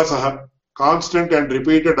அபியாசஹ constant and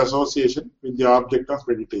repeated association with the object of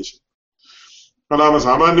meditation. நாம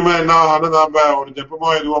சாமான்யமா என்ன ஆனா நாம ஒரு ஜெபமோ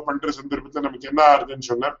எதுவோ பண்ற சந்தர்ப்பத்துல நமக்கு என்ன ஆகுதுன்னு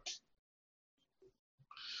சொன்னா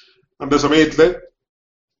அந்த சமயத்துல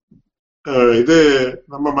இது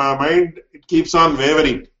நம்ம mind it keeps on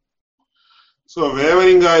wavering. So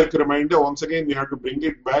wavering இருக்கிற mind once again we have to bring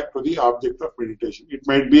it back to the object of meditation. It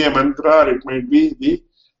might be a mantra or it might be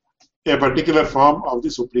a particular form of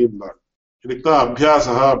the supreme lord. இதுக்கு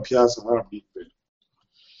அபியாசஹ அபியாசஹ அப்படின்னு பேர்.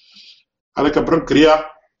 அதுக்கப்புறம் கிரியா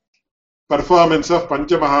performance of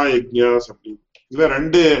பஞ்சமஹா யஜ்ஞாஸ் அப்படின்னு. இதுல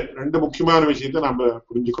ரெண்டு முக்கியமான விஷயத்தை நம்ம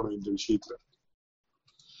புரிஞ்சுக்கணும் இந்த விஷயத்துல.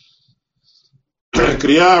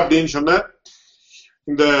 கிரியா அப்படின்னு சொன்ன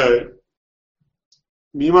இந்த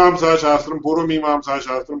மீமாம்சா சாஸ்திரம் பூர்வ மீமாம்சா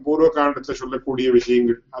சாஸ்திரம் பூர்வ காண்டத்துல சொல்லக்கூடிய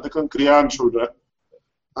விஷயங்கள் அதுக்கும் கிரியான்னு சொல்ற.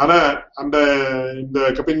 ஆனா அந்த இந்த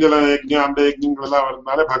கபிஞ்சல யஜ்ஞம் அந்த யஜ்ஞங்கள் எல்லாம்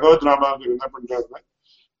வரதுனால பகவத் ராமானுஜர் என்ன பண்றாருன்னா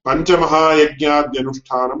பஞ்சமஹா யஜ்ஞாத்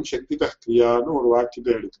அனுஷ்டானம் சக்தித கிரியான்னு ஒரு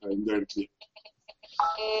வாக்கியத்தை எடுக்கிறார் இந்த இடத்துல.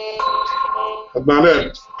 அதனால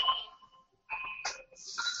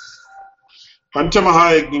பஞ்சமஹா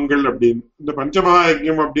யஜ்ஞங்கள் அப்படின்னு இந்த பஞ்சமஹா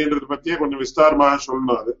யஜ்ஞம் அப்படின்றத பத்தியே கொஞ்சம் விஸ்தாரமாக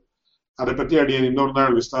சொல்லணும். அதை பத்தி அடியேன் இன்னொரு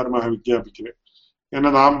நாள் விஸ்தாரமாக விஞ்ஞாபிக்கிறேன். ஏன்னா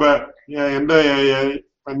நாம எந்த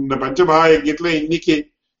இந்த பஞ்சமஹா யஜ்ஞத்துல இன்னைக்கு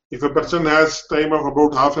if a person has time of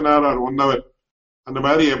about half an hour or 1 hour அந்த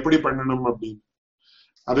மாதிரி எப்படி பண்ணணும் அப்படின்னு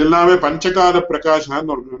அது எல்லாமே பஞ்சகால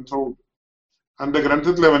பிரகாஷான்னு ஒரு கிரந்தம் உண்டு. அந்த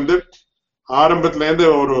கிரந்தத்துல ஆரம்பத்துல இருந்து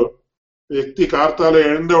ஒரு व्यक्ति கார்த்தால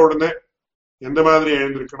எழுந்த உடனே எந்த மாதிரி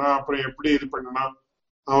எழுந்திருக்கணும், அப்புறம் எப்படி இது பண்ணணும்,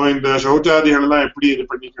 அவன் இந்த சௌச்சாதிகள் எல்லாம் எப்படி இது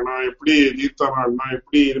பண்ணிக்கணும், எப்படி தீர்த்தம் ஆடணும்,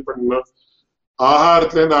 எப்படி இது பண்ணணும்,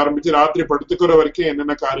 ஆகாரத்துல இருந்து ஆரம்பிச்சு ராத்திரி படுத்துக்கிற வரைக்கும்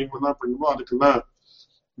என்னென்ன காரியங்கள் தான் பண்ணுமோ அதுக்கெல்லாம்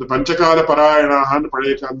இந்த பஞ்சகால பராயணான்னு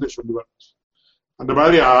பழைய காலத்துல சொல்லுவார். அந்த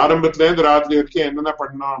மாதிரி ஆரம்பத்துல இருந்து ராத்திரி வரைக்கும் என்னென்ன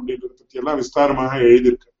பண்ணணும் அப்படின்றத பத்தி எல்லாம் விஸ்தாரமாக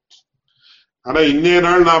எழுதியிருக்கு. ஆனா இன்னைய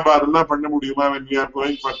நாள் நாம அதெல்லாம் பண்ண முடியுமா? when we are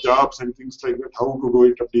going for jobs and things like that, how to do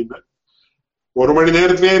it அப்படின்னு ஒரு மணி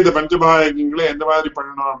நேரத்திலேயே இந்த பஞ்சமஹாயஜ்ஞங்களை எந்த மாதிரி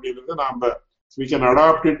பண்ணணும் அப்படின்றத நாம we can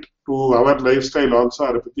adopt it to our lifestyle also.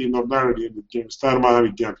 அதை பத்தி இன்னொரு நாள் விஸ்தாரமாக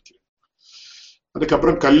விஞ்ஞாபிக்கிறேன்.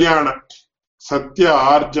 அதுக்கப்புறம் கல்யாணம் சத்ய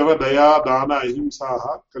ஆர்ஜவ தயா தான அஹிம்சாக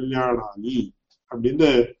கல்யாணானி அப்படின்னு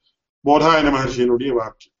போதாயன மகர்ஷியினுடைய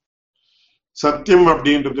வாக்கியம். சத்தியம்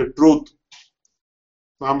அப்படின்றது ட்ரூத்,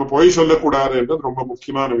 நாம பொய் சொல்லக்கூடாது என்றது ரொம்ப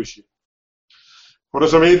முக்கியமான விஷயம். ஒரு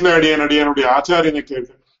சமயத்துல அடியனுடைய ஆச்சாரியனை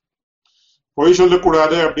கேட்டேன், பொய்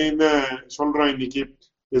சொல்லக்கூடாது அப்படின்னு சொல்றோம் இன்னைக்கு,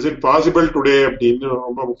 இஸ் இட் பாசிபிள் டுடே அப்படின்னு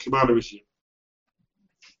ரொம்ப முக்கியமான விஷயம்.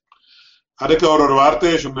 அதுக்கு அவர் ஒரு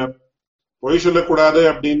வார்த்தையை சொன்னார், பொய் சொல்லக்கூடாது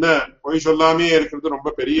அப்படின்னா பொய் சொல்லாமே இருக்கிறது ரொம்ப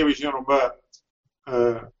பெரிய விஷயம், ரொம்ப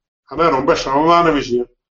ஆனா ரொம்ப சிரமமான விஷயம்.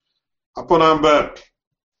 அப்போ நாம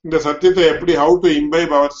இந்த சத்தியத்தை எப்படி how to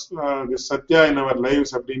imbibe our satya in our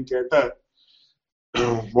lives அப்படின்னு கேட்ட,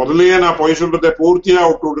 முதல்லயே நான் பொய் சொல்றதை பூர்த்தியா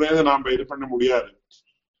விட்டு விடுறேன்னு நாம இது பண்ண முடியாது.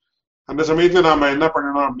 அந்த சமயத்துல நாம என்ன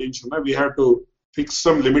பண்ணணும் அப்படின்னு சொன்னா we have to fix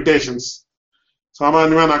some limitations.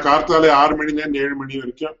 சாமான்யமா நான் கார்த்தாலே 6 மணில இருந்து 7 மணி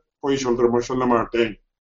வரைக்கும் பொய் சொல்ல மாட்டேன்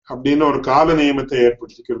அப்படின்னு ஒரு கால நியமத்தை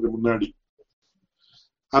ஏற்படுத்திக்கிறது முன்னாடி.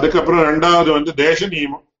 அதுக்கப்புறம் ரெண்டாவது தேச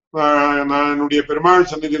நியமம், நான் என்னுடைய பெருமாள்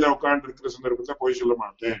சந்நிதியில உட்கார்ந்து இருக்கிற சந்தர்ப்பத்துல பொய் சொல்ல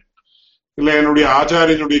மாட்டேன், இல்ல என்னுடைய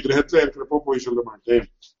ஆச்சாரியனுடைய கிரகத்துல இருக்கிறப்போ பொய் சொல்ல மாட்டேன்,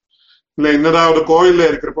 இல்ல இன்னதாவது கோயில்ல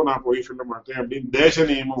இருக்கிறப்போ நான் பொய் சொல்ல மாட்டேன் அப்படின்னு தேச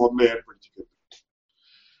நியமம் முதல்ல ஏற்படுத்திக்கிறது.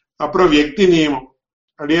 அப்புறம் வியக்தி நியமம்,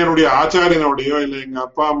 அடியனுடைய ஆச்சாரியனோடையோ இல்ல எங்க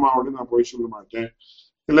அப்பா அம்மாவோடய நான் பொய் சொல்ல மாட்டேன்,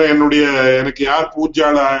 இல்ல எனக்கு யார்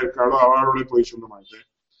பூஜ்யாளா இருக்காளோ அவளோட பொய் சொல்ல மாட்டேன்.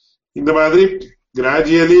 இந்த மாதிரி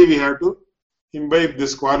gradually we have to imbibe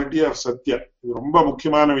this quality of satya. இது ரொம்ப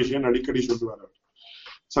முக்கியமான விஷயம், அடிக்கடி சொல்லுவார்.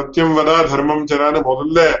 சத்தியம் வதா தர்மம் சரான்னு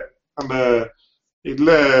முதல்ல அந்த இதுல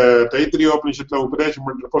தைத்திரியோபனிஷத்துல உபதேசம்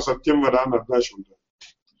பண்றப்போ சத்தியம் வதான்னு அர்த்தம் சொல்றாரு.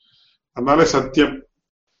 அதனால சத்தியம்.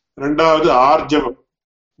 ரெண்டாவது ஆர்ஜவம்,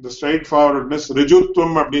 இந்த ஸ்ட்ரைட் ஃபார்வர்ட்னஸ்,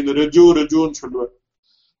 ரிஜுத்துவம் அப்படின்னு ரிஜுன்னு சொல்லுவார்.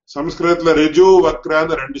 சம்ஸ்கிருதத்துல ரிஜு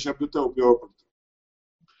வக்ரான்னு 2 சப்தத்தை உபயோகப்படுத்தும்.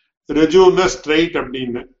 ரிஜுன்னா ஸ்ட்ரைட்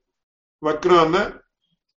அப்படின்னு, வக்ரம்னா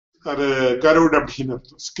அது கர்வ்ட் அப்படின்னு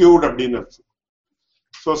அர்த்தம், ஸ்கியூட் அப்படின்னு அர்த்தம்.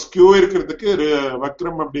 சோ ஸ்கியூ இருக்கிறதுக்கு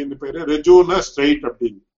வக்ரம் அப்படின்னு பேரு, ரிஜுன்னா ஸ்ட்ரைட்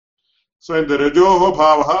அப்படின்னு. சோ இந்த ரிஜோஹோ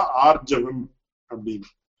பாவஹா ஆர்ஜவம்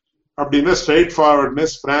அப்படின்னா ஸ்ட்ரைட்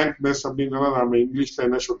ஃபார்வர்ட்னஸ், பிராங்க்னஸ் அப்படின்னா நாம இங்கிலீஷ்ல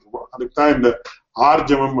என்ன சொல்றோமோ அதுக்கு தான் இந்த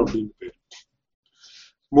ஆர்ஜவம் அப்படின்னு பேரு.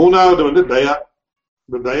 மூணாவது தயா.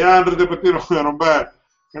 இந்த தயான்றதை பத்தி ரொம்ப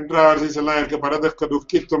கண்ட்ராவர்சிஸ் எல்லாம் இருக்கு. பரதுக்க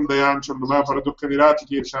துக்கித்துவம் தயான்னு சொல்லுமா, பரதுக்க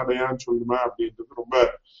நிராதிகீர்ஷா தயான்னு சொல்லுமா அப்படின்றது ரொம்ப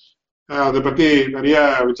அதை பத்தி நிறைய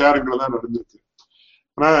விசாரங்கள் தான் நடந்திருக்கு.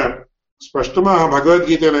 ஆனா ஸ்பஷ்டமாக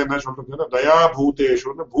பகவத்கீதையில என்ன சொல்றதுன்னா தயா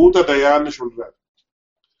பூதேஷுன்னு பூத தயான்னு சொல்றாரு.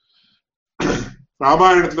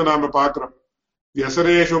 ராமாயணத்துல நாம பாக்குறோம்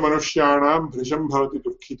வியசரேஷு மனுஷ்யானாம் பிரிஷம் பவதி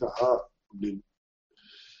துக்கிதா அப்படின்னு.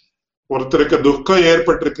 ஒருத்தருக்கு துக்கம்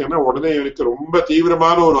ஏற்பட்டிருக்குன்னா உடனே எனக்கு ரொம்ப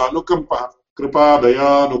தீவிரமான ஒரு அனுகம்பா, கிருபா தயா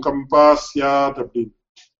அனுகம்பா சியாத் அப்படின்னு.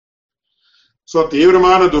 சோ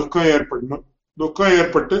தீவிரமான துக்கம் ஏற்படணும். துக்கம்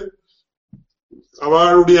ஏற்பட்டு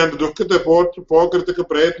அவளுடைய அந்த துக்கத்தை போக்குறதுக்கு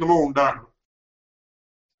பிரயத்னமும் உண்டாகணும்.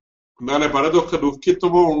 அதனால பரதுக்க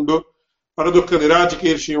துக்கித்துவமும் உண்டு, பரதுக்க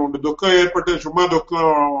நிராஜிகீர்ஷியும் உண்டு. துக்கம் ஏற்பட்டு சும்மா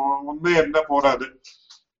துக்கம் ஒன்னே என்ன போராது,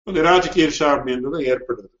 நிராஜிகீர்ஷா அப்படின்றது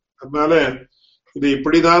ஏற்படுது. அதனால இது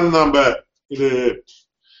இப்படிதான் நாம இது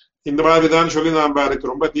இந்த மாதிரிதான் சொல்லி நாம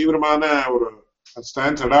அதுக்கு ரொம்ப தீவிரமான ஒரு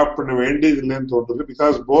ஸ்டான்ஸ் அடாப்ட் பண்ண வேண்டியது இல்லைன்னு தோன்றது.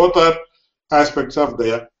 Because both are aspects of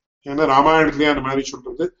daya. ஏன்னா ராமாயணத்திலயும் அந்த மாதிரி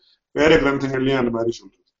சொல்றது, வேற கிரந்தங்கள்லயும் அந்த மாதிரி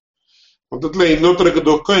சொல்றது. மொத்தத்துல இன்னொருத்தருக்கு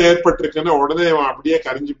துக்கம் ஏற்பட்டிருக்குன்னா உடனே அவன் அப்படியே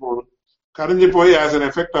கரைஞ்சு போகணும். கரைஞ்சு போய் as an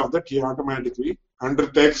effect of that he automatically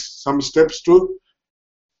undertakes some steps to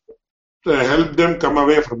help them come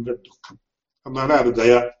away from that துக்கம். அதனால அது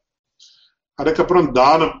தயா. அதுக்கப்புறம்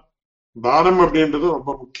தானம். தானம் அப்படின்றது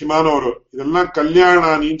ரொம்ப முக்கியமான ஒரு, இதெல்லாம்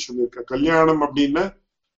கல்யாணானின்னு சொல்லியிருக்க. கல்யாணம் அப்படின்னா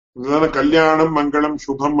இதுதான கல்யாணம் மங்களம்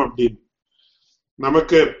சுபம் அப்படின்னு.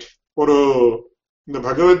 நமக்கு ஒரு இந்த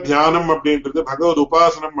பகவத் தியானம் அப்படின்றது, பகவத்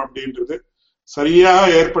உபாசனம் அப்படின்றது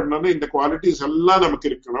சரியாக ஏற்படணும்னு இந்த குவாலிட்டிஸ் எல்லாம் நமக்கு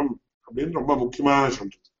இருக்கணும் அப்படின்னு ரொம்ப முக்கியமான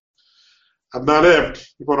சொல்றது. அதனால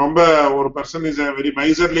இப்போ ரொம்ப ஒரு person is a very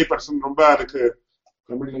miserly person, ரொம்ப அதுக்கு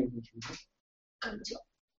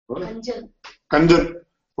கஞ்சன்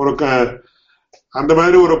ஒரு அந்த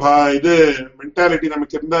மாதிரி ஒரு இது மென்டாலிட்டி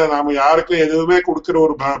நமக்கு இருந்தா நாம யாருக்கும் எதுவுமே கொடுக்கிற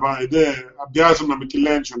ஒரு இது அபியாசம் நமக்கு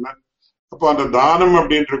இல்லைன்னு சொன்ன, அப்போ அந்த தானம்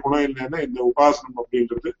அப்படின்ற குணம் இல்லைன்னா இந்த உபாசனம்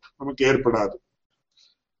அப்படின்றது நமக்கு ஏற்படாது.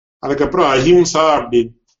 அதுக்கப்புறம் அஹிம்சா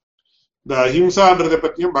அப்படின்னு. இந்த அஹிம்சான்றதை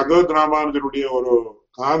பத்தியும் பகவத் ராமானுஜருடைய ஒரு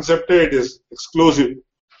கான்செப்டே இட் இஸ் எக்ஸ்க்ளூசிவ்.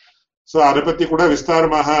 சோ அதை பத்தி கூட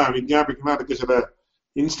விஸ்தாரமாக விஞ்ஞாபிக்கணும். அதுக்கு சில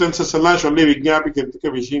இன்ஸ்டன்சஸ் எல்லாம் சொல்லி விஞ்ஞாபிக்கிறதுக்கு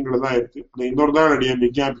விஷயங்கள் தான் இருக்கு. இன்னொரு தான்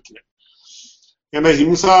விஞ்ஞாபிக்கிறேன். ஏன்னா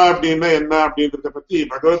ஹிம்சா அப்படின்னா என்ன அப்படின்றத பத்தி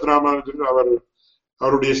பகவத் ராமானுஜர்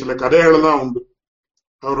அவருடைய சில கதைகள் எல்லாம் உண்டு.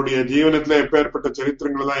 அவருடைய ஜீவனத்துல எப்பேற்பட்ட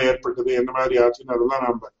சரித்திரங்கள் எல்லாம் ஏற்பட்டது, என்ன மாதிரி ஆச்சுன்னு அதெல்லாம்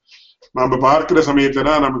நாம பார்க்கிற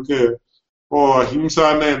சமயத்துல நமக்கு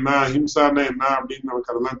ஹிம்சான்னு என்ன, அஹிம்சான்னு என்ன அப்படின்னு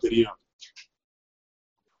நமக்கு அதெல்லாம் தெரியும்.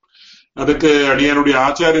 அதுக்கு அடியனுடைய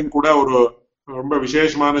ஆச்சாரியன் கூட ஒரு ரொம்ப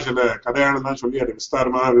விசேஷமான சில கதைகள் தான் சொல்லி அதை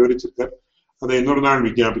விஸ்தாரமா விவரிச்சிருக்கார். அதை இன்னொரு நாள்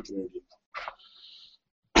விஞ்ஞாபிக்கிறேன்.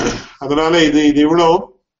 அதனால இது இவ்வளவு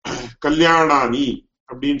கல்யாணானி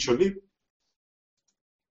அப்படின்னு சொல்லி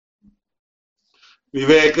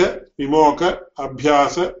விவேக விமோக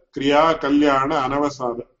அபியாச கிரியா கல்யாண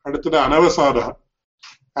அனவசாத. அடுத்தது அனவசாத,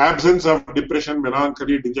 absence of depression,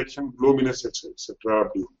 melancholy, dejection, gloominess etcetera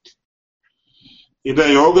அப்படின்னு. இத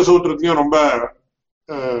யோக சூத்திரத்தையும் ரொம்ப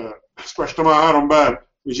ஸ்பஷ்டமாக ரொம்ப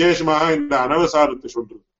விசேஷமாக இந்த அனவசாதத்தை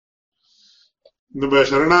சொல்றது. இந்த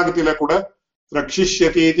சரணாகத்தில கூட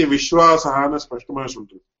ரட்சிஷ்யதி விஸ்வாசான்னு ஸ்பஷ்டமா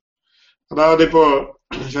சொல்றது. அதாவது இப்போ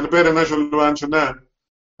சில பேர் என்ன சொல்லுவான்னு சொன்னா,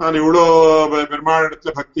 நான் இவ்வளோ பெருமாள்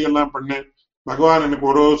இடத்துல பக்தி எல்லாம் பண்ணேன், பகவான் எனக்கு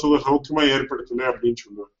ஒரு சௌக்கியமா ஏற்படுத்தல அப்படின்னு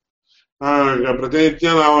சொல்லுவேன்.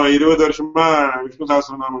 பிரதிநித்தியம் நான் 20 வருஷமா விஷ்ணு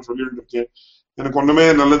சாஸ்திரநாமம் சொல்லிட்டு இருக்கேன், எனக்கு ஒண்ணுமே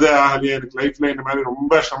நல்லதே ஆகலையே, எனக்கு லைஃப்ல இந்த மாதிரி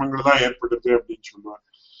ரொம்ப சிரமங்கள் தான் ஏற்படுது அப்படின்னு சொல்லுவான்.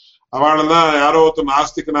 அவளெல்லாம் யாரோ ஒருத்தர்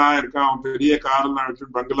நாஸ்திகனா இருக்கான், அவன் பெரிய காரெல்லாம்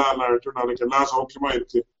வச்சுட்டு பங்களாலாம் வச்சுட்டு அவனுக்கு எல்லாம் சௌக்கியமா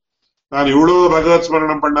இருக்கு, நான் இவ்வளவு பகவத்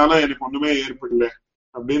ஸ்மரணம் பண்ணாலும் எனக்கு ஒண்ணுமே ஏற்படல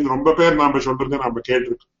அப்படின்னு ரொம்ப பேர் நாம சொல்றதை நாம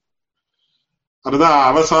கேட்டிருக்கோம். அதுதான்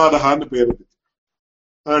அவசாதகான்னு பேரு.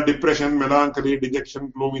 டிப்ரெஷன், மெலாங்கலி, டிஜெக்ஷன்,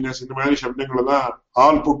 க்ளூமினஸ் இந்த மாதிரி சப்தங்கள் எல்லாம்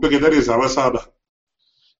ஆல் புட் டுகெதர் இஸ் அவசாதா.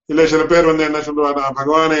 இல்ல சில பேர் என்ன சொல்லுவாங்க,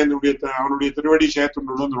 பகவானை அவனுடைய திருவடி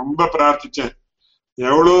சேர்த்துன்னு ரொம்ப பிரார்த்திச்சேன்,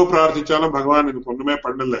 எவ்வளவு பிரார்த்திச்சாலும் பகவான் எனக்கு ஒண்ணுமே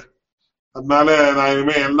பண்ணல, அதனால நான்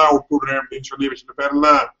இனிமே எல்லாம் விட்டுடுறேன் அப்படின்னு சொல்லி சில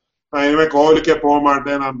பேர்லாம் நான் இனிமே கோவிலுக்கே போக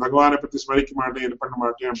மாட்டேன், நான் பகவானை பத்தி ஸ்மரிக்க மாட்டேன், இது பண்ண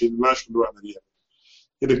மாட்டேன் அப்படின்னு எல்லாம் சொல்லுவாங்க நிறைய.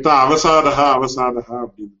 இதுக்குதான் அவசாதகா அவசாதகா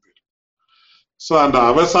அப்படின்னு பேரு. சோ அந்த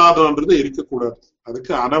அவசாதம்ன்றது இருக்கக்கூடாது,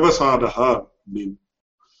 அதுக்கு அனவசாதகா அப்படின்னு.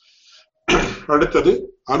 அடுத்தது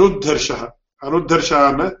அனுத்தர்ஷா.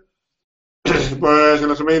 அனுத்தர்ஷான்னு இப்ப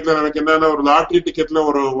சில சமயத்துல நமக்கு என்னன்னா, ஒரு லாட்டரி டிக்கெட்ல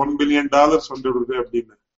ஒரு $1 billion வந்துடுது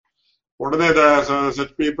அப்படின்னு உடனே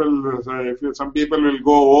such people, some people will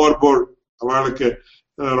go overboard. அவளுக்கு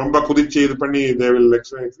ரொம்ப குதிச்சு இது பண்ணி they will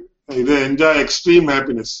இது enjoy extreme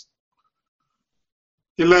happiness.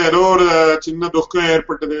 இல்ல ஏதோ ஒரு சின்ன துக்கம்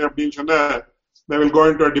ஏற்பட்டது அப்படின்னு சொன்னா they will go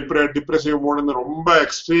into a depressive mode, ரொம்ப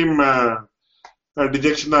எக்ஸ்ட்ரீம்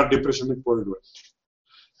டிஜெக்ஷன் ஆர் டிப்ரெஷனுக்கு போயிடுவேன்.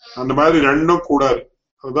 அந்த மாதிரி ரெண்டும் கூடாது.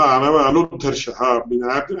 அதுதான் அனுத்தர்ஷா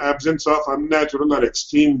அப்படின்னு, absence of unnatural or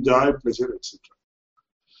extreme joy, pleasure, etc.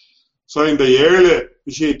 So இந்த 7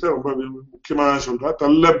 விஷயத்தை ரொம்ப முக்கியமாக சொல்றா.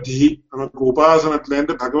 தல்லப்தி, நமக்கு உபாசனத்துல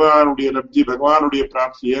இருந்து பகவானுடைய லப்தி, பகவானுடைய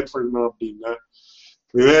பிராப்தி ஏற்படணும் அப்படின்னா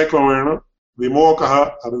விவேகம் வேணும், விமோகா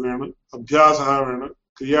அது வேணும், அபியாசா வேணும்,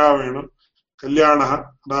 கிரியா வேணும், கல்யாண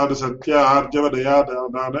அதாவது சத்யா ஆர்ஜவ தயா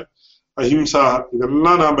தான அஹிம்சா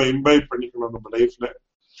இதெல்லாம் நாம இம்பைப் பண்ணிக்கணும் நம்ம லைஃப்ல.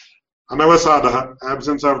 அனவசாதா,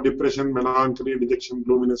 absence of depression, melancholy, dejection,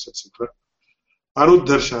 gloominess, etc.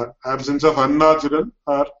 அனுத்தர்ஷா, absence of unnatural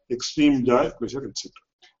or extreme joy, pleasure, etc.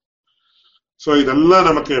 So இதெல்லாம்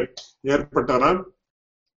நமக்கு ஏற்பட்டாதான்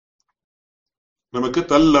நமக்கு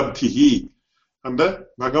தல்லப்தி, அந்த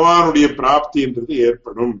பகவானுடைய பிராப்தின்றது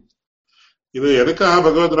ஏற்படும். இது எதுக்காக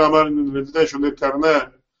பகவத் ராமானுஜன் சொல்லியிருக்காருன்னா,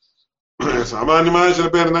 சாமான்யமா சில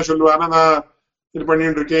பேர் என்ன சொல்லுவாங்க, நான் இது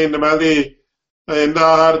பண்ணிட்டு இருக்கேன், இந்த மாதிரி எந்த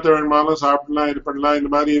ஆகாரத்தை வேணுமாலும் சாப்பிடலாம், இது பண்ணலாம், இந்த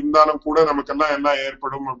மாதிரி இருந்தாலும் கூட நமக்கெல்லாம் எல்லாம்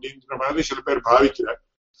ஏற்படும் அப்படின்ற மாதிரி சில பேர் பாவிக்கிறார்.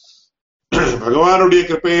 பகவானுடைய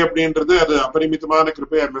கிருப்பை அப்படின்றது அது அபரிமிதமான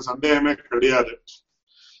கிருப்பை, அதுல சந்தேகமே கிடையாது.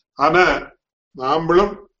 ஆனா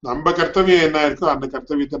நாமளும் நம்ம கர்த்தவியம் என்ன இருக்கோ அந்த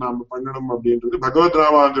கர்த்தவியத்தை நாம பண்ணணும் அப்படின்றது பகவத்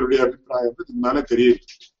ராமானுஜருடைய அபிப்பிராயம் இதனால தெரியுது.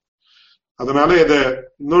 அதனால இத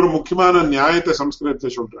இன்னொரு முக்கியமான நியாயத்தை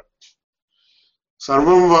சம்ஸ்கிருதத்தை சொல்றேன்.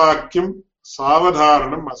 சர்வம் வாக்கியம்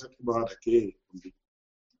சாவதாரணம் அசக்தி பாதகே.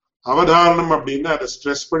 அவதாரணம் அப்படின்னா அதை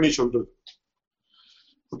ஸ்ட்ரெஸ் பண்ணி சொல்றது.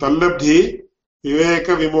 தல்லப்தி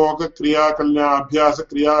விவேக விமோக கிரியா கல்யாண அபியாச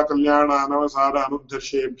கிரியா கல்யாண அனவசார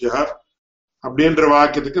அனுத்தர்ஷேபிய அப்படின்ற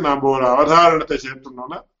வாக்கியத்துக்கு நாம ஒரு அவதாரணத்தை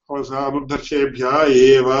சேர்த்துனோம்னா அனுத்தர்ஷேபியா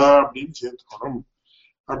ஏவா அப்படின்னு சேர்த்துக்கணும்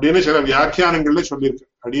அப்படின்னு சில வியாக்கியானங்கள்ல சொல்லியிருக்கு.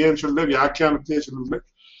 அடியேன்னு சொல்ல வியாக்கியானத்தையே சொல்லல,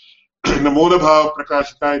 இந்த மூலபாவ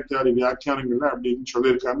பிரகாஷிகா இத்தியாதி வியாக்கியானங்கள்ல அப்படின்னு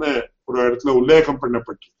சொல்லியிருக்கான்னு ஒரு இடத்துல உல்லேகம்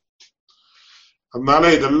பண்ணப்பட்டு. அதனால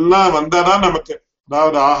இதெல்லாம் வந்தாதான் நமக்கு,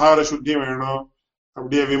 அதாவது ஆகார சுத்தியம் வேணும்,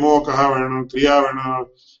 அப்படியே விமோகா வேணும், கிரியா வேணும்,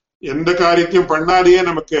 எந்த காரியத்தையும் பண்ணாலேயே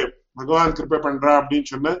நமக்கு பகவான் கிருப்பை பண்றா அப்படின்னு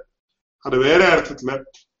சொன்ன அது வேற அர்த்தத்துல.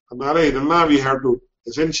 அதனால இதெல்லாம் we have to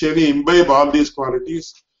essentially imbibe all these qualities.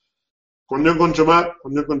 கொஞ்சம்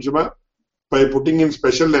கொஞ்சமா by putting in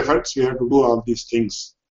special efforts we have to do all these things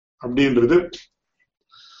அப்படின்றது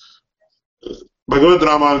பகவத்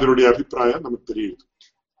ராமானுஜருடைய அபிப்பிராயம் நமக்கு தெரியுது.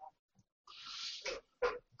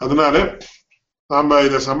 அதனால நாம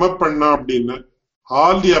இதை சமப் பண்ணோம் அப்படின்னு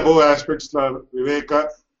all the above aspects are viveka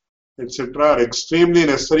etc are extremely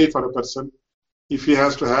necessary for a person if he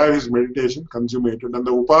has to have his meditation consummated. அந்த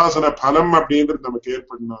உபாசன பலம் அப்படின்றது நமக்கு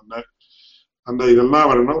ஏற்படணும்னா அந்த இதெல்லாம்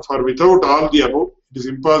வரணும். For without all the above it is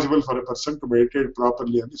impossible for a person to meditate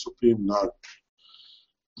properly on the Supreme Lord.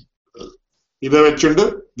 இதை வச்சுண்டு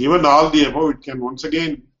given all the above it can once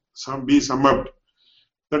again be summed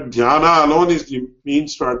that dhyana alone is the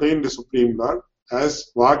means to attain the Supreme Lord as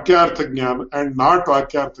vakyartha jnana and not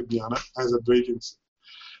vakyartha jnana as Advaitins.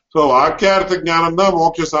 So vakyartha jnanam தான்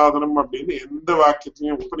மோட்ச சாதனம் அப்படின்னு எந்த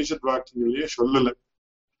வாக்கியத்திலையும் உபனிஷத் வாக்கியங்களையே சொல்லல.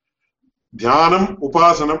 தியானம்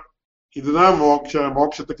உபாசனம் இதுதான்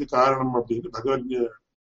மோட்சத்துக்கு காரணம் அப்படின்னு பகவத்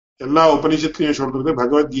எல்லா உபனிஷத்தையும் சொல்றது,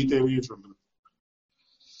 பகவத்கீதையும் சொல்றது.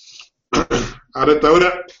 அதை தவிர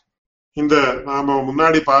இந்த நாம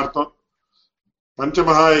முன்னாடி பார்த்தோம்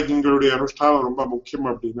பஞ்சமகா யஜ்ஞங்களுடைய அனுஷ்டானம் ரொம்ப முக்கியம்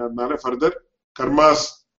அப்படின்னு. அதனால further karmas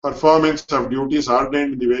performance of duties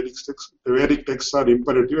ordained in the Vedic texts are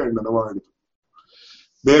imperative and unavoidable.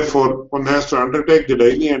 Therefore one has to undertake the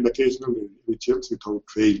daily and occasional rituals without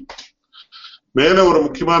fail. மேல ஒரு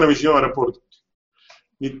முக்கியமான விஷயம் வரப்போகுது,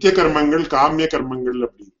 நித்திய கர்மங்கள் காமிய கர்மங்கள்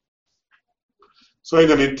அப்படின்னு. சோ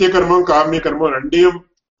இந்த நித்திய கர்மம் காமிய கர்மம் ரெண்டையும்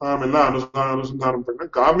நாம் எல்லாம் அனுசந்தானம் பண்ண.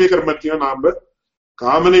 காமிய கர்மத்தையும் நாம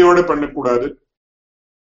காமனையோட பண்ணக்கூடாது,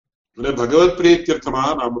 பகவத்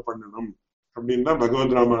பிரீத்தியர்த்தமாக நாம பண்ணணும் அப்படின்னு தான்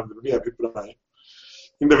பகவத் ராமானுஜருடைய அபிப்பிராயம்.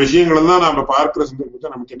 இந்த விஷயங்கள் எல்லாம் நாம பார்க்கிற சந்தர்ப்பத்தை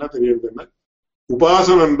நமக்கு என்ன தெரியுதுன்னா,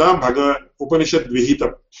 உபாசனம் தான் உபனிஷத்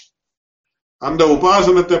விஹிதம். அந்த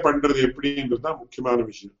உபாசனத்தை பண்றது எப்படின்றதுதான் முக்கியமான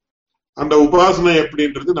விஷயம். அந்த உபாசனை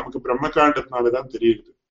எப்படின்றது நமக்கு பிரம்மகாண்டத்தினாலதான் தெரியுது.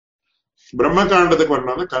 பிரம்மகாண்டத்துக்கு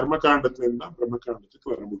வரணும்னா கர்ம காண்டத்துல இருந்தா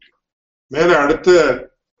பிரம்மகாண்டத்துக்கு வர முடியும். மேல அடுத்த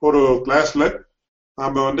ஒரு கிளாஸ்ல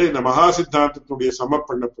நாம இந்த மகா சித்தாந்தத்தினுடைய சமப்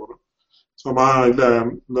பண்ண போறோம்.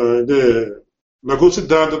 இது லகு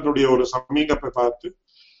சித்தாந்தத்தினுடைய ஒரு சமீகப்பை பார்த்து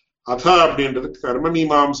அதா அப்படின்றதுக்கு கர்ம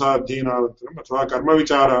மீமாம்சா அத்தியனானந்தரம் அथवा கர்ம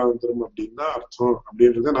விசாரானந்தரம் அப்படின்னு தான் அர்த்தம்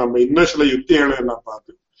அப்படின்றத நாம இன்னும் சில யுக்திகளை எல்லாம்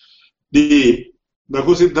பார்த்து தி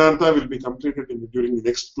லகு Siddhanta will be completed during the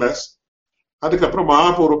next class. அதுக்கப்புறம்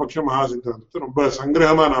மகாபூர்வபக்ஷ மகா சித்தாந்தத்தை ரொம்ப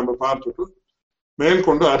சங்கிரகமா நாம பார்த்துட்டு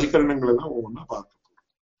மேற்கொண்டு அதிகரணங்கள் எல்லாம் ஒவ்வொன்னா பார்க்க போறோம்.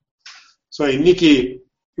 சோ இன்னைக்கு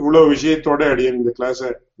இவ்வளவு விஷயத்தோட அடியே இந்த கிளாஸை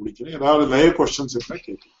முடிக்கிறேன். ஏதாவது லைவ் கொஸ்டின்ஸ் இருந்தா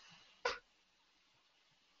கேட்கலாம்.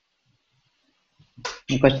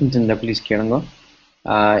 questions in the please கேளுங்க.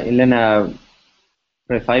 இல்லைன்னா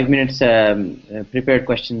 5 minutes prepared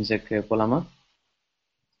questions போலாமா?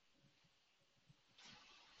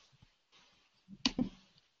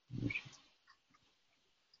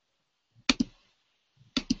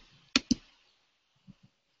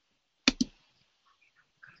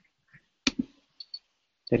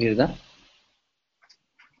 தெரியுதா?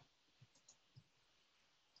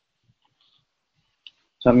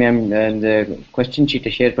 சாமி, இந்த question sheet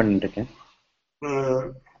ஷேர் பண்ணிட்டு இருக்கேன்.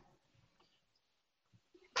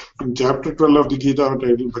 In chapter 12 of the Gita,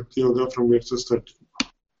 titled Bhakti Yoga from verses 30,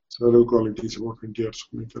 several qualities about 20 years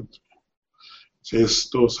says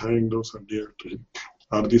those having those are dear to him.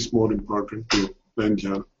 Are these more important to than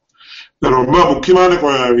Jnana? ரொம்ப முக்கியமான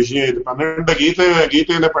விஷயம் இது. 12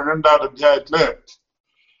 கீதையில 12வது அத்தியாயத்துல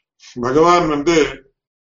பகவான்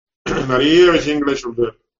நிறைய விஷயங்களை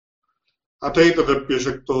சொல்றார். அதைததப்ய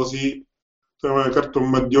சக்தோசி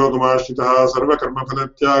கர்த்தும் மத்யோகமாஸ்ரிதா சர்வ கர்ம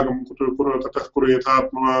ஃபலத்யாகம் குரு ததः குரு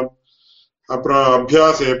யதாத்மவான், அப்புறம்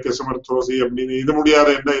அபியாசேப்ய சமர்த்தோசி அப்படின்னு, இது முடியாத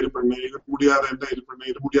என்ன இது பண்ணு, இது முடியாத என்ன இது பண்ணு,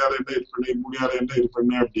 இது முடியாத என்ன இது பண்ணு, இது முடியாத என்ன இது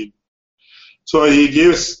பண்ணு அப்படின்னு. So he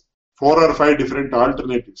gives 4 or 5 different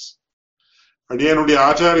alternatives. அடியனுடைய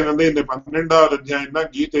ஆச்சாரியன் இந்த 12வது அத்தியாயம்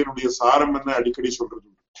தான் கீதையினுடைய சாரம் அடிக்கடி சொல்றது.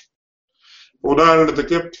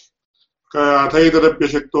 உதாரணத்துக்கு அதைததப்ய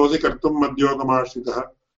சக்தோசி கர்த்தும் மத்யோகமாஸ்ரிதா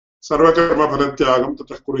சர்வகர்ம ஃபலத்யாகம்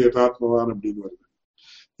ததः குரு யதாத்மவான் அப்படின்னு வருது.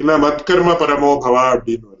 இல்ல மத்கர்ம பரமோ பவா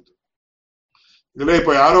அப்படின்னு வருது. இதுல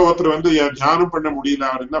இப்ப யாரோ ஒருத்தர் தியானம் பண்ண முடியல,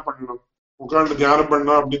 அவர் என்ன பண்ணணும்? உட்கார்ந்து தியானம்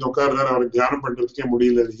பண்ணணும் அப்படின்னு உட்கார்றாரு, அவருக்கு தியானம் பண்றதுக்கே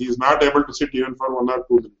முடியல. he is not able to sit even for 1 or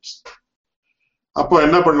 2 minutes. அப்போ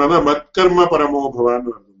என்ன பண்ணா மத்கர்ம பரமோ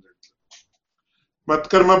பவான்னு வருது.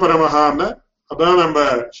 மத்கர்ம பரமஹான்னு அதான் நம்ம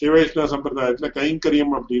ஸ்ரீவைஷ்ணவ சம்பிரதாயத்துல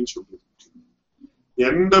கைங்கரியம் அப்படின்னு சொல்றது.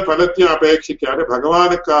 எந்த பலத்தையும் அபேட்சிக்காது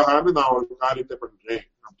பகவானுக்காக நான் ஒரு காரியத்தை பண்றேன்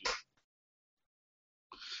அப்படின்னு.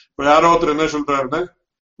 இப்ப யாரோ ஒருத்தர் என்ன சொல்றாருன்னா,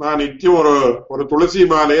 நான் நித்தியம் ஒரு துளசி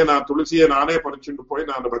மாலையை துளசியை நானே பறிச்சுட்டு போய்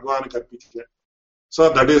நான் பகவானுக்கு அர்ப்பிக்கிறேன். So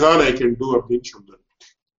that is all I can do அப்படின்னு சொல்றாரு.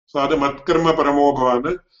 சோ அது மத்கர்ம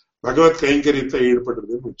பரமோபவான்னு பகவத் கைங்கரியத்தை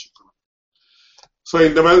ஈடுபடுறதுன்னு வச்சுக்கணும். சோ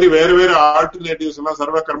இந்த மாதிரி வேற வேற ஆல்டர்னேட்டிவ்ஸ் எல்லாம்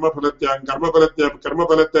சர்வ கர்ம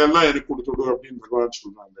பலத்தை எல்லாம் எனக்கு கொடுத்துடு அப்படின்னு பகவான்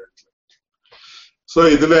சொல்றாங்க. சோ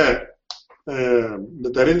இதுல இந்த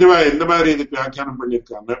தெரிஞ்சவா எந்த மாதிரி இதுக்கு வியாக்கியானம்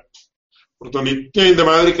பண்ணிருக்காங்க, ஒருத்தர் நித்தியம் இந்த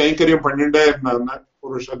மாதிரி கைங்கரியம் பண்ணிட்டே இருந்தான்னா,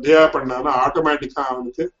 ஒரு ஸ்ரத்தையா பண்ணான்னா ஆட்டோமேட்டிக்கா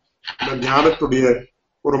அவனுக்கு இந்த தியானத்துடைய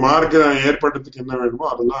ஒரு மார்க்கம் ஏற்படுறதுக்கு என்ன வேணுமோ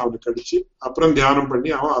அதெல்லாம் அவனுக்கு அடிச்சு அப்புறம் தியானம்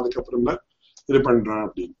பண்ணி அவன் அதுக்கப்புறம் தான் இது பண்றான்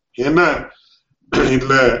அப்படின்னு. ஏன்னா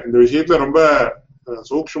இதுல இந்த விஷயத்துல ரொம்ப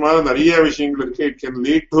சூக்ஷ்மமான நிறைய விஷயங்கள் இருக்கு. It can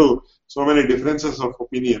lead to so many differences of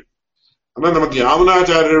opinion. ஆனா நமக்கு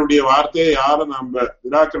யாமுனாச்சாரியருடைய வார்த்தையை யாரும் நம்ம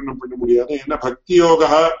நிராகரணம் பண்ண முடியாது. ஏன்னா பக்தி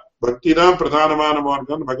யோகா, பக்தி தான் பிரதானமான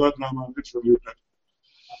மார்க்கம் பகவத் ராமானுஜர் சொல்லிவிட்டார்.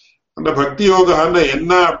 அந்த பக்தி யோகான்னு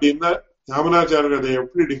என்ன அப்படின்னா யாமுனாச்சாரியர் அதை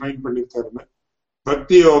எப்படி டிஃபைன் பண்ணிருக்காருன்னா,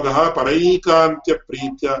 பக்தி யோகா பரைகாந்திய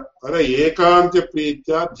பிரீத்தியா ஏகாந்திய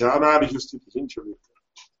பிரீத்தியா தியானாதிஷு ஸ்திதின்னு சொல்லியிருக்காரு.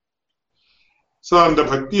 சோ அந்த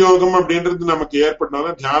பக்தி யோகம் அப்படின்றது நமக்கு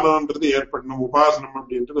ஏற்படணும், தியானம்ன்றது ஏற்படணும், உபாசனம்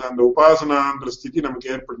அப்படின்றது அந்த உபாசனான்ற ஸ்திதி நமக்கு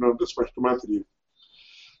ஏற்படணும்ன்றது ஸ்பஷ்டமா தெரியும்.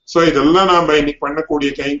 சோ இதெல்லாம் நாம இன்னைக்கு பண்ணக்கூடிய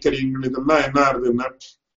கைங்கரியங்கள் இதெல்லாம் என்ன ஆகுதுன்னா,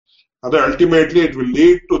 அது ultimately it will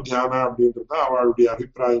lead to dhyana அப்படின்றது அவளுடைய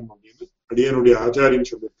அபிப்பிராயம் அப்படின்னு அடியனுடைய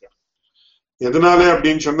ஆச்சாரியன் சொல்லியிருக்காரு. எதனால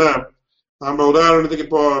அப்படின்னு சொன்னா, நாம உதாரணத்துக்கு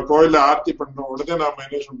இப்போ கோயில்ல ஆர்த்தி பண்றோம் உடனே நாம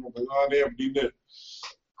என்ன சொல்றோம், பகவானே அப்படின்னு.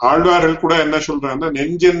 ஆழ்வார்கள் கூட என்ன சொல்றாங்கன்னா,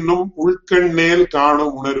 நெஞ்சென்னும் உள்கண்ணேல்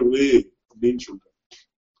காணும் உணர்வு அப்படின்னு சொல்றாங்க.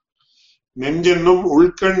 நெஞ்சென்னும்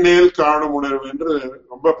உள்கண்ணேல் காணும் உணர்வு என்று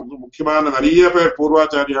ரொம்ப முக்கியமான நிறைய பேர்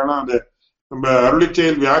பூர்வாச்சாரியாலும் அந்த நம்ம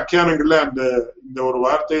அருளிச்செயல் வியாக்கியானங்கள்ல இந்த ஒரு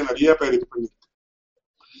வார்த்தையை நிறைய பேர் இது பண்ணிருக்கு.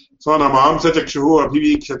 சோ நம்ம மாம்சச்சு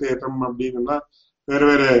அபிவீக்ஷதேதம் அப்படின்னு வேற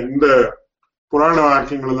வேற இந்த புராண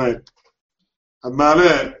வாக்கியங்கள் தான் இருக்கு. அதனால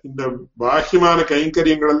இந்த பாஹ்யமான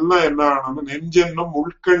கைங்கரியங்கள் எல்லாம் என்ன ஆனோம்னா, நெஞ்சென்னும்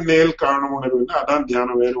உள்கண்ணேல் காணும் உணர்வுன்னு அதான்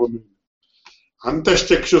தியானம், வேறு ஒண்ணு. அந்த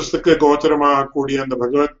சக்ஷுக்கு கோச்சரமாகக்கூடிய அந்த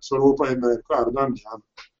பகவத் ஸ்வரூபம் என்ன இருக்கோ அதுதான் தியானம்.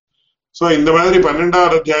 சோ இந்த மாதிரி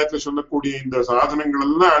 12வது அத்தியாயத்துல சொல்லக்கூடிய இந்த சாதனங்கள்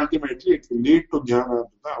எல்லாம் ultimately it will lead to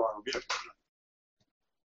dhyanam தான் அவனுடைய அர்த்தம்.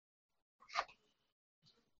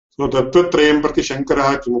 சோ தத்துவத்ரயம் பிரதி சங்கரா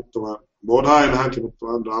கிமுக்தவான், போதாயனா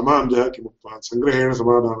கிமுக்தவான், ராமானுஜா கிமுக்தவான், சங்கிரஹேண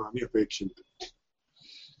சமாதானானி அபேட்சியந்தி.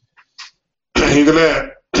 இதுல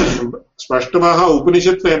ஸ்பஷ்டமாக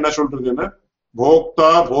உபனிஷத்துல என்ன சொல்றதுன்னா,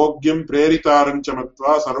 போக்தா போக்யம்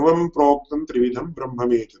பிரேரிதாரஞ்சமத்வா சர்வம் புரோக்தம் திரிவிதம்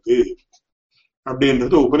பிரம்மமேதது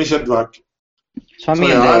அப்படின்றது உபனிஷத் வாக்கியம். சுவாமி,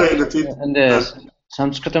 இந்த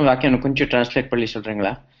சம்ஸ்கிருதம் வாக்கியம் கொஞ்சம் டிரான்ஸ்லேட் பண்ணி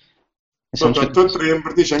சொல்றீங்களா? தத்துவத்ரயம்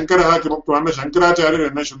பிரதி சங்கரஹா கிமுக்துவான்னு சங்கராச்சாரியர்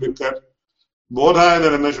என்ன சொல்லியிருக்கார்,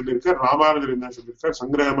 போதாயனர் என்ன சொல்லியிருக்கார், ராமானுஜர் என்ன சொல்லியிருக்கார்,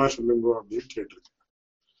 சங்கிரகமா சொல்லுங்க அப்படின்னு கேட்டிருக்கார்.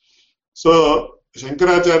 சோ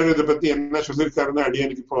சங்கராச்சாரியர் இதை பத்தி என்ன சொல்லியிருக்காருன்னு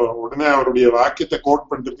அடியனுக்கு இப்போ உடனே அவருடைய வாக்கியத்தை கோட்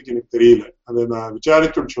பண்றதுக்கு எனக்கு தெரியல, அதை நான்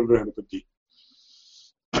விசாரித்து சொல்றேன். அதை பத்தி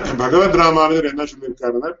பகவத் ராமானுஜர் என்ன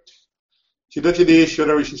சொல்லியிருக்காருன்னா,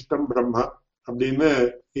 சிதச்சிதீஸ்வர விசிஷ்டம் பிரம்மா அப்படின்னு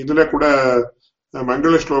இதுல கூட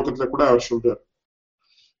மங்கள ஸ்லோகத்துல கூட அவர் சொல்றார்.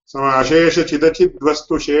 அசேஷ சிதச்சித்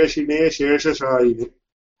வஸ்து சேஷினே சேஷசாயினே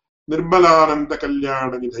நிர்மலானந்த கல்யாண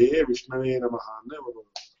நிதையே விஷ்ணவே நமஹான்னு ஒரு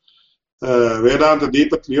வேதாந்த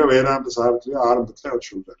தீபத்திலேயோ வேதாந்த சாரத்திலேயோ ஆரம்பத்துல அவர்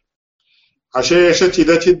சொல்றார். அசேஷ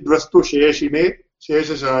சிதச்சித் வஸ்து சேஷினே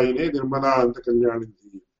சேஷசாயினே நிர்மலானந்த கல்யாண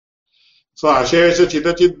நிதையே. சோ அசேஷ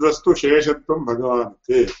சிதச்சித் வஸ்து சேஷத்துவம்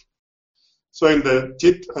பகவானுக்கு. சோ இந்த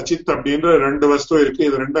சித் அச்சித் அப்படின்ற ரெண்டு வஸ்து இருக்கு,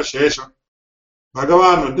 இது ரெண்டும் சேஷம்,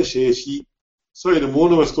 பகவான் சேஷி. சோ இது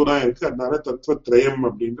மூணு வஸ்து தான் இருக்கு. அதனால தத்துவத்ரயம்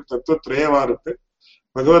அப்படின்ற தத்துவத்ரயவாரத்தை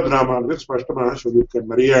பகவத் ராமானுஜர் ஸ்பஷ்டமாக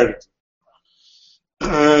சொல்லியிருக்கார் நிறைய இடத்துல.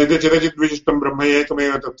 இது சிரஜித் விசிஷ்டம் பிரம்ம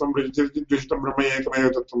ஏகமேவ தத்துவம், சிரஜித் விசிஷ்டம் பிரம்ம ஏகமேவ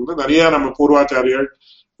தத்துவம் நிறைய நம்ம பூர்வாச்சாரியர்கள்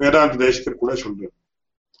வேதாந்த தேசிகர் கூட சொல்றாரு.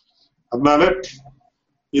 அதனால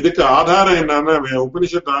இதுக்கு ஆதாரம் என்னன்னா,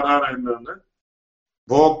 உபனிஷத் ஆதாரம் என்னன்னா,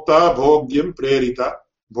 போக்தா போக்யம் பிரேரிதா.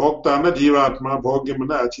 போக்தான ஜீவாத்மா,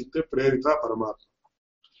 போக்யம்னா அச்சித்து, பிரேரிதா பரமாத்மா.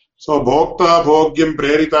 சோ போக்தா போக்யம்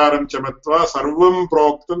பிரேரிதாரஞ்சமத்வா சர்வம்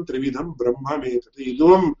புரோக்தம் திரிவிதம் பிரம்மமேதது.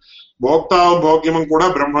 இதுவும் போக்தாவும் போக்கியமும் கூட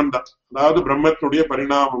பிரம்மன் தான், அதாவது பிரம்மத்தினுடைய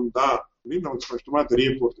பரிணாமம் தான் அப்படின்னு நமக்கு ஸ்பஷ்டமா தெரிய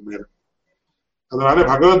போறது மேல. அதனால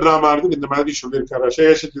பகவத் ராமானுஜர் இந்த மாதிரி சொல்லியிருக்காரு.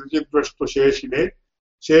 அசேஷ சித்வஸ்து சேஷினே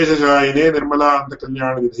சேஷசாயினே நிர்மலா அந்த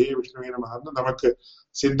கல்யாண விதையே விஷ்ணுவே நமஹான்னு நமக்கு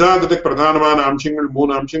சித்தாந்தத்துக்கு பிரதானமான அம்சங்கள்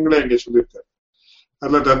 3 அம்சங்களை இங்க சொல்லியிருக்காரு.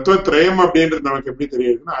 அதுல தத்துவத்ரயம் அப்படின்றது நமக்கு எப்படி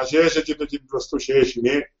தெரியுதுன்னா, அசேஷ சித் வஸ்து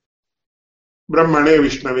சேஷினே பிரம்மணே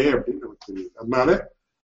விஷ்ணவே அப்படின்னு நமக்கு தெரியுது. அதனால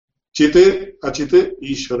சித்து அச்சித்து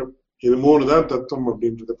ஈஸ்வரம் இது 3 தான் தத்துவம்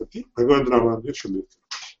அப்படின்றத பத்தி பகவத் ராமானுஜர் சொல்லியிருக்காரு.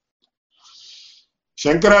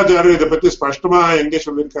 சங்கராச்சாரியர் இதை பத்தி ஸ்பஷ்டமா எங்க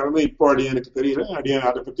சொல்லியிருக்காருன்னு இப்போ எனக்கு தெரியல,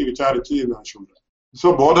 அதை பத்தி விசாரிச்சு நான் சொல்றேன். சோ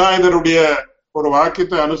போதாயனருடைய ஒரு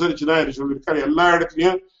வாக்கியத்தை அனுசரிச்சுதான் இது சொல்லியிருக்காரு. எல்லா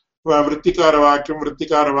இடத்துலயும் விற்த்திகார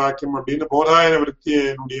வாக்கியம் அப்படின்னு போதாயன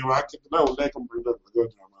விற்த்தியினுடைய வாக்கியத்துல உல்லேகம் பண்றார்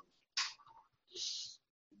பகவத் Ramanujar.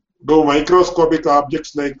 Though microscopic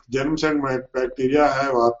objects like germs and bacteria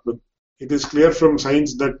have Atman, it is clear from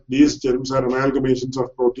science that these germs are amalgamations of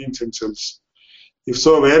proteins and cells. If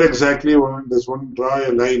so, where exactly does one draw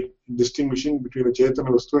a line in distinguishing between a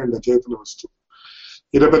Chetana Vastu and a Chetana Vastu?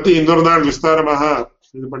 இதை பத்தி இன்னொரு நாள் விஸ்தாரமாக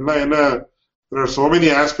இது பண்ணா, ஏன்னா there are so many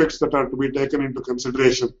aspects that are to be taken into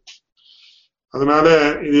consideration. அதனால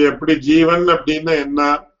இது எப்படி ஜீவன் அப்படின்னா என்ன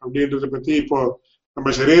அப்படின்றத பத்தி இப்போ நம்ம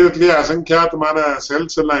சரீரத்திலேயே அசங்கியாத்தமான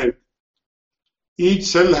செல்ஸ் எல்லாம் இருக்கு.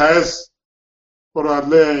 ஈச் செல் ஹேஸ் ஒரு,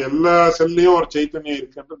 அதுல எல்லா செல்லையும் ஒரு சைத்தன்யம்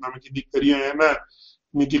இருக்குன்றது நமக்கு இன்னைக்கு தெரியும். ஏன்னா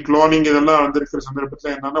இன்னைக்கு குளோனிங் இதெல்லாம் வந்திருக்கிற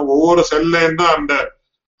சந்தர்ப்பத்துல என்னன்னா, ஒவ்வொரு செல்ல இருந்தா அந்த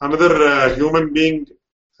another human being,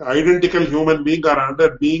 identical human being or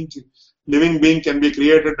another being, living being can be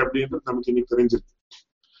created அப்படின்றது நமக்கு இன்னைக்கு தெரிஞ்சிருக்கு.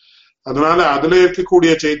 அதனால அதுல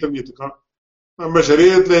இருக்கக்கூடிய சைத்தன்யத்துக்கும் நம்ம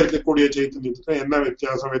சரீரத்துல இருக்கக்கூடிய சைத்தன்யத்துக்கும் என்ன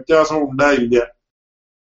வித்தியாசம் உண்டா இல்லையா,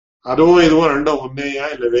 அதுவும் இதுவும் ரெண்டும் ஒன்னேயா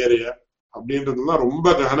இல்ல வேறையா அப்படின்றதுலாம் ரொம்ப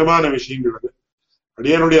ககனமான விஷயங்கள். அது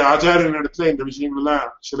அடியனுடைய ஆச்சாரியன் இடத்துல இந்த விஷயங்கள் எல்லாம்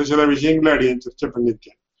சில விஷயங்களை அடியன் சர்ச்சை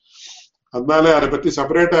பண்ணிருக்கேன். அதனால அதை பத்தி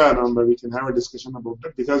செப்பரேட்டா நம்ம we can have a discussion about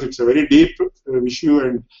that because it's a very deep issue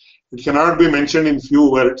and it cannot be mentioned in few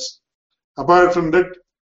words. Apart from that,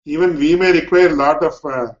 even we may require a lot of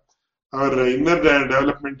our inward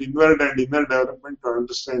and inner development to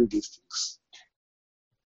understand these things.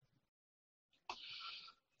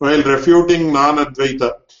 While refuting non-Advaita,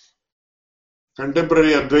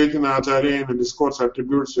 contemporary Advaita Acharya in the discourse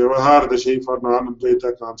attributes Vyavahara Dashai for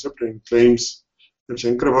non-Advaita concept and claims that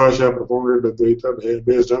shrIbhAShyam propounded Advaita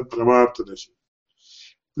based on Paramartha Dashai.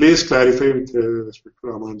 Please clarify with respect to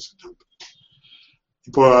Laghu Siddhanta.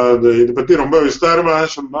 இப்போ இதை பத்தி ரொம்ப விஸ்தாரமாக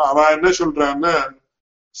சொன்னா, அவ என்ன சொல்றான்னா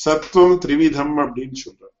சத்துவம் திரிவிதம் அப்படின்னு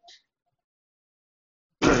சொல்ற.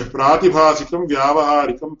 பிராதிபாசிகம்,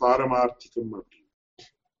 வியாவகாரிகம், பாரமார்த்திகம் அப்படின்னு.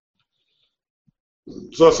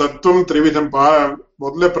 சோ சத்துவம் திரிவிதம்.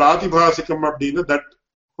 முதல்ல பிராதிபாசிகம் அப்படின்னு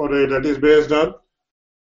தட் இஸ் பேஸ்ட் ஆன்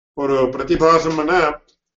ஒரு பிரதிபாசம்னா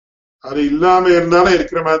அது இல்லாம இருந்தாலும்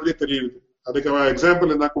இருக்கிற மாதிரி தெரியுது. அதுக்கு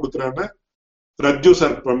எக்ஸாம்பிள் என்ன கொடுக்குறான்னா ரஜ்ஜு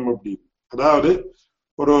சர்ப்பம் அப்படின்னு. அதாவது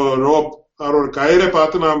ஒரு ரோப், ஒரு கயிறை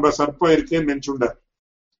பார்த்து நாம சர்ப்பம் இருக்குன்னு நினைச்சுட்டார்.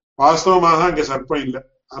 வாஸ்தவமாக அங்க சர்ப்பம் இல்லை,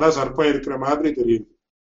 ஆனா சர்ப்பம் இருக்கிற மாதிரி தெரியுது.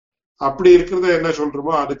 அப்படி இருக்கிறத என்ன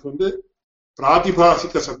சொல்றோமோ அதுக்கு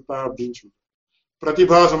பிராதிபாசிக சத்தா அப்படின்னு சொல்றோம்.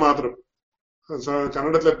 பிரதிபாச மாத்திரம்,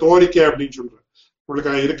 கன்னடத்துல தோரிக்கை அப்படின்னு சொல்றேன்.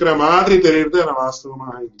 உங்களுக்கு இருக்கிற மாதிரி தெரியுறது ஆனா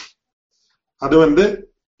வாஸ்தவமாக இல்லை. அது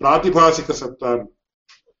பிராதிபாசிக சத்தா.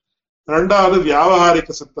 ரெண்டாவது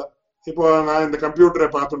வியாவகாரிக சத்தா. இப்போ நான் இந்த கம்ப்யூட்டரை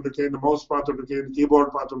பார்த்துட்டு இருக்கேன், இந்த மவுஸ் பார்த்துட்டு இருக்கேன், இந்த கீபோர்டு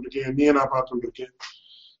பார்த்துட்டு இருக்கேன், நீ நான் பார்த்துட்டு இருக்கேன்,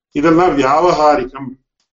 இதெல்லாம் வியாவகாரிகம்.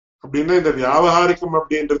 அப்படின்னா இந்த வியாவகாரிகம்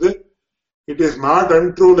அப்படின்றது it is not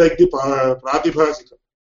untrue like the பிராதிபாசிகம்.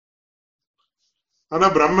 ஆனா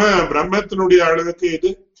பிரம்மத்தினுடைய அளவுக்கு இது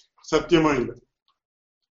சத்தியமா இல்லை.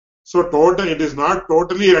 So it is not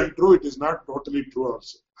totally untrue, it is not totally true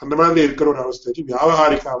also. அந்த மாதிரி இருக்கிற ஒரு அவஸ்தைக்கு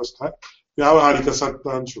வியாவகாரிக அவஸ்தா, வியாவகாரிக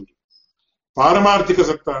சத்தான்னு சொல்றோம். பாரமார்த்திக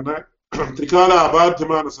சத்தான திரிகால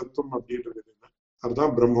அபாத்தியமான சத்துவம் அப்படின்றது என்ன?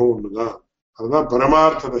 அதுதான் பிரம்மம் ஒண்ணுதான், அதுதான்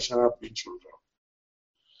பரமார்த்த தசா அப்படின்னு சொல்றோம்.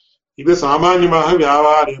 இது சாமான்யமாக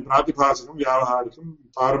வியாவகாரிகம், பிராதிபாசிகம், வியாவகாரிகம்,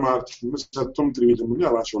 பாரமார்த்திகம், சத்துவம் திரிவிதம்னு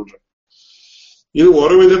அவ சொல்றேன். இது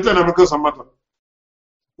ஒரு விதத்துல நமக்கு சம்மதம்,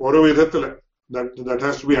 ஒரு விதத்துல that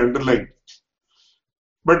has to be underlined.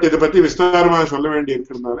 But இதை பத்தி விஸ்தாரமா சொல்ல வேண்டி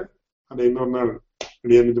இருக்கிறதுனால அதை இன்னொரு நாள்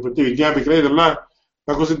இதை பத்தி விஞ்ஞாபிக்கிறேன். இதெல்லாம்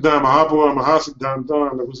லகு மகா சித்தாந்தம்,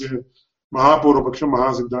 மகாபூர்வபக்ஷம், மகா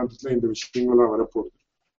சித்தாந்தத்துல இந்த விஷயங்கள்லாம் வரப்போகுது.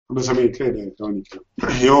 அந்த சமயத்துல இதை கவனிக்கலாம்.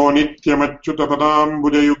 யோ நித்யமச்சுத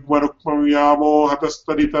பதாம்புஜயுக்ம ருக்மம்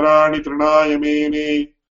வியாமோஹதஸ்தரிதராணி திருணாய மேனே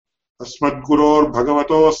அஸ்மத்குரோர்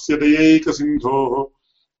பகவதோஸ்ய தயைக சிந்தோஹ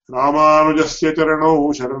ராமானுஜஸ்ய சரணௌ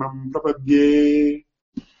சரணம் பிரபத்யே.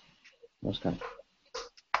 நமஸ்காரம்.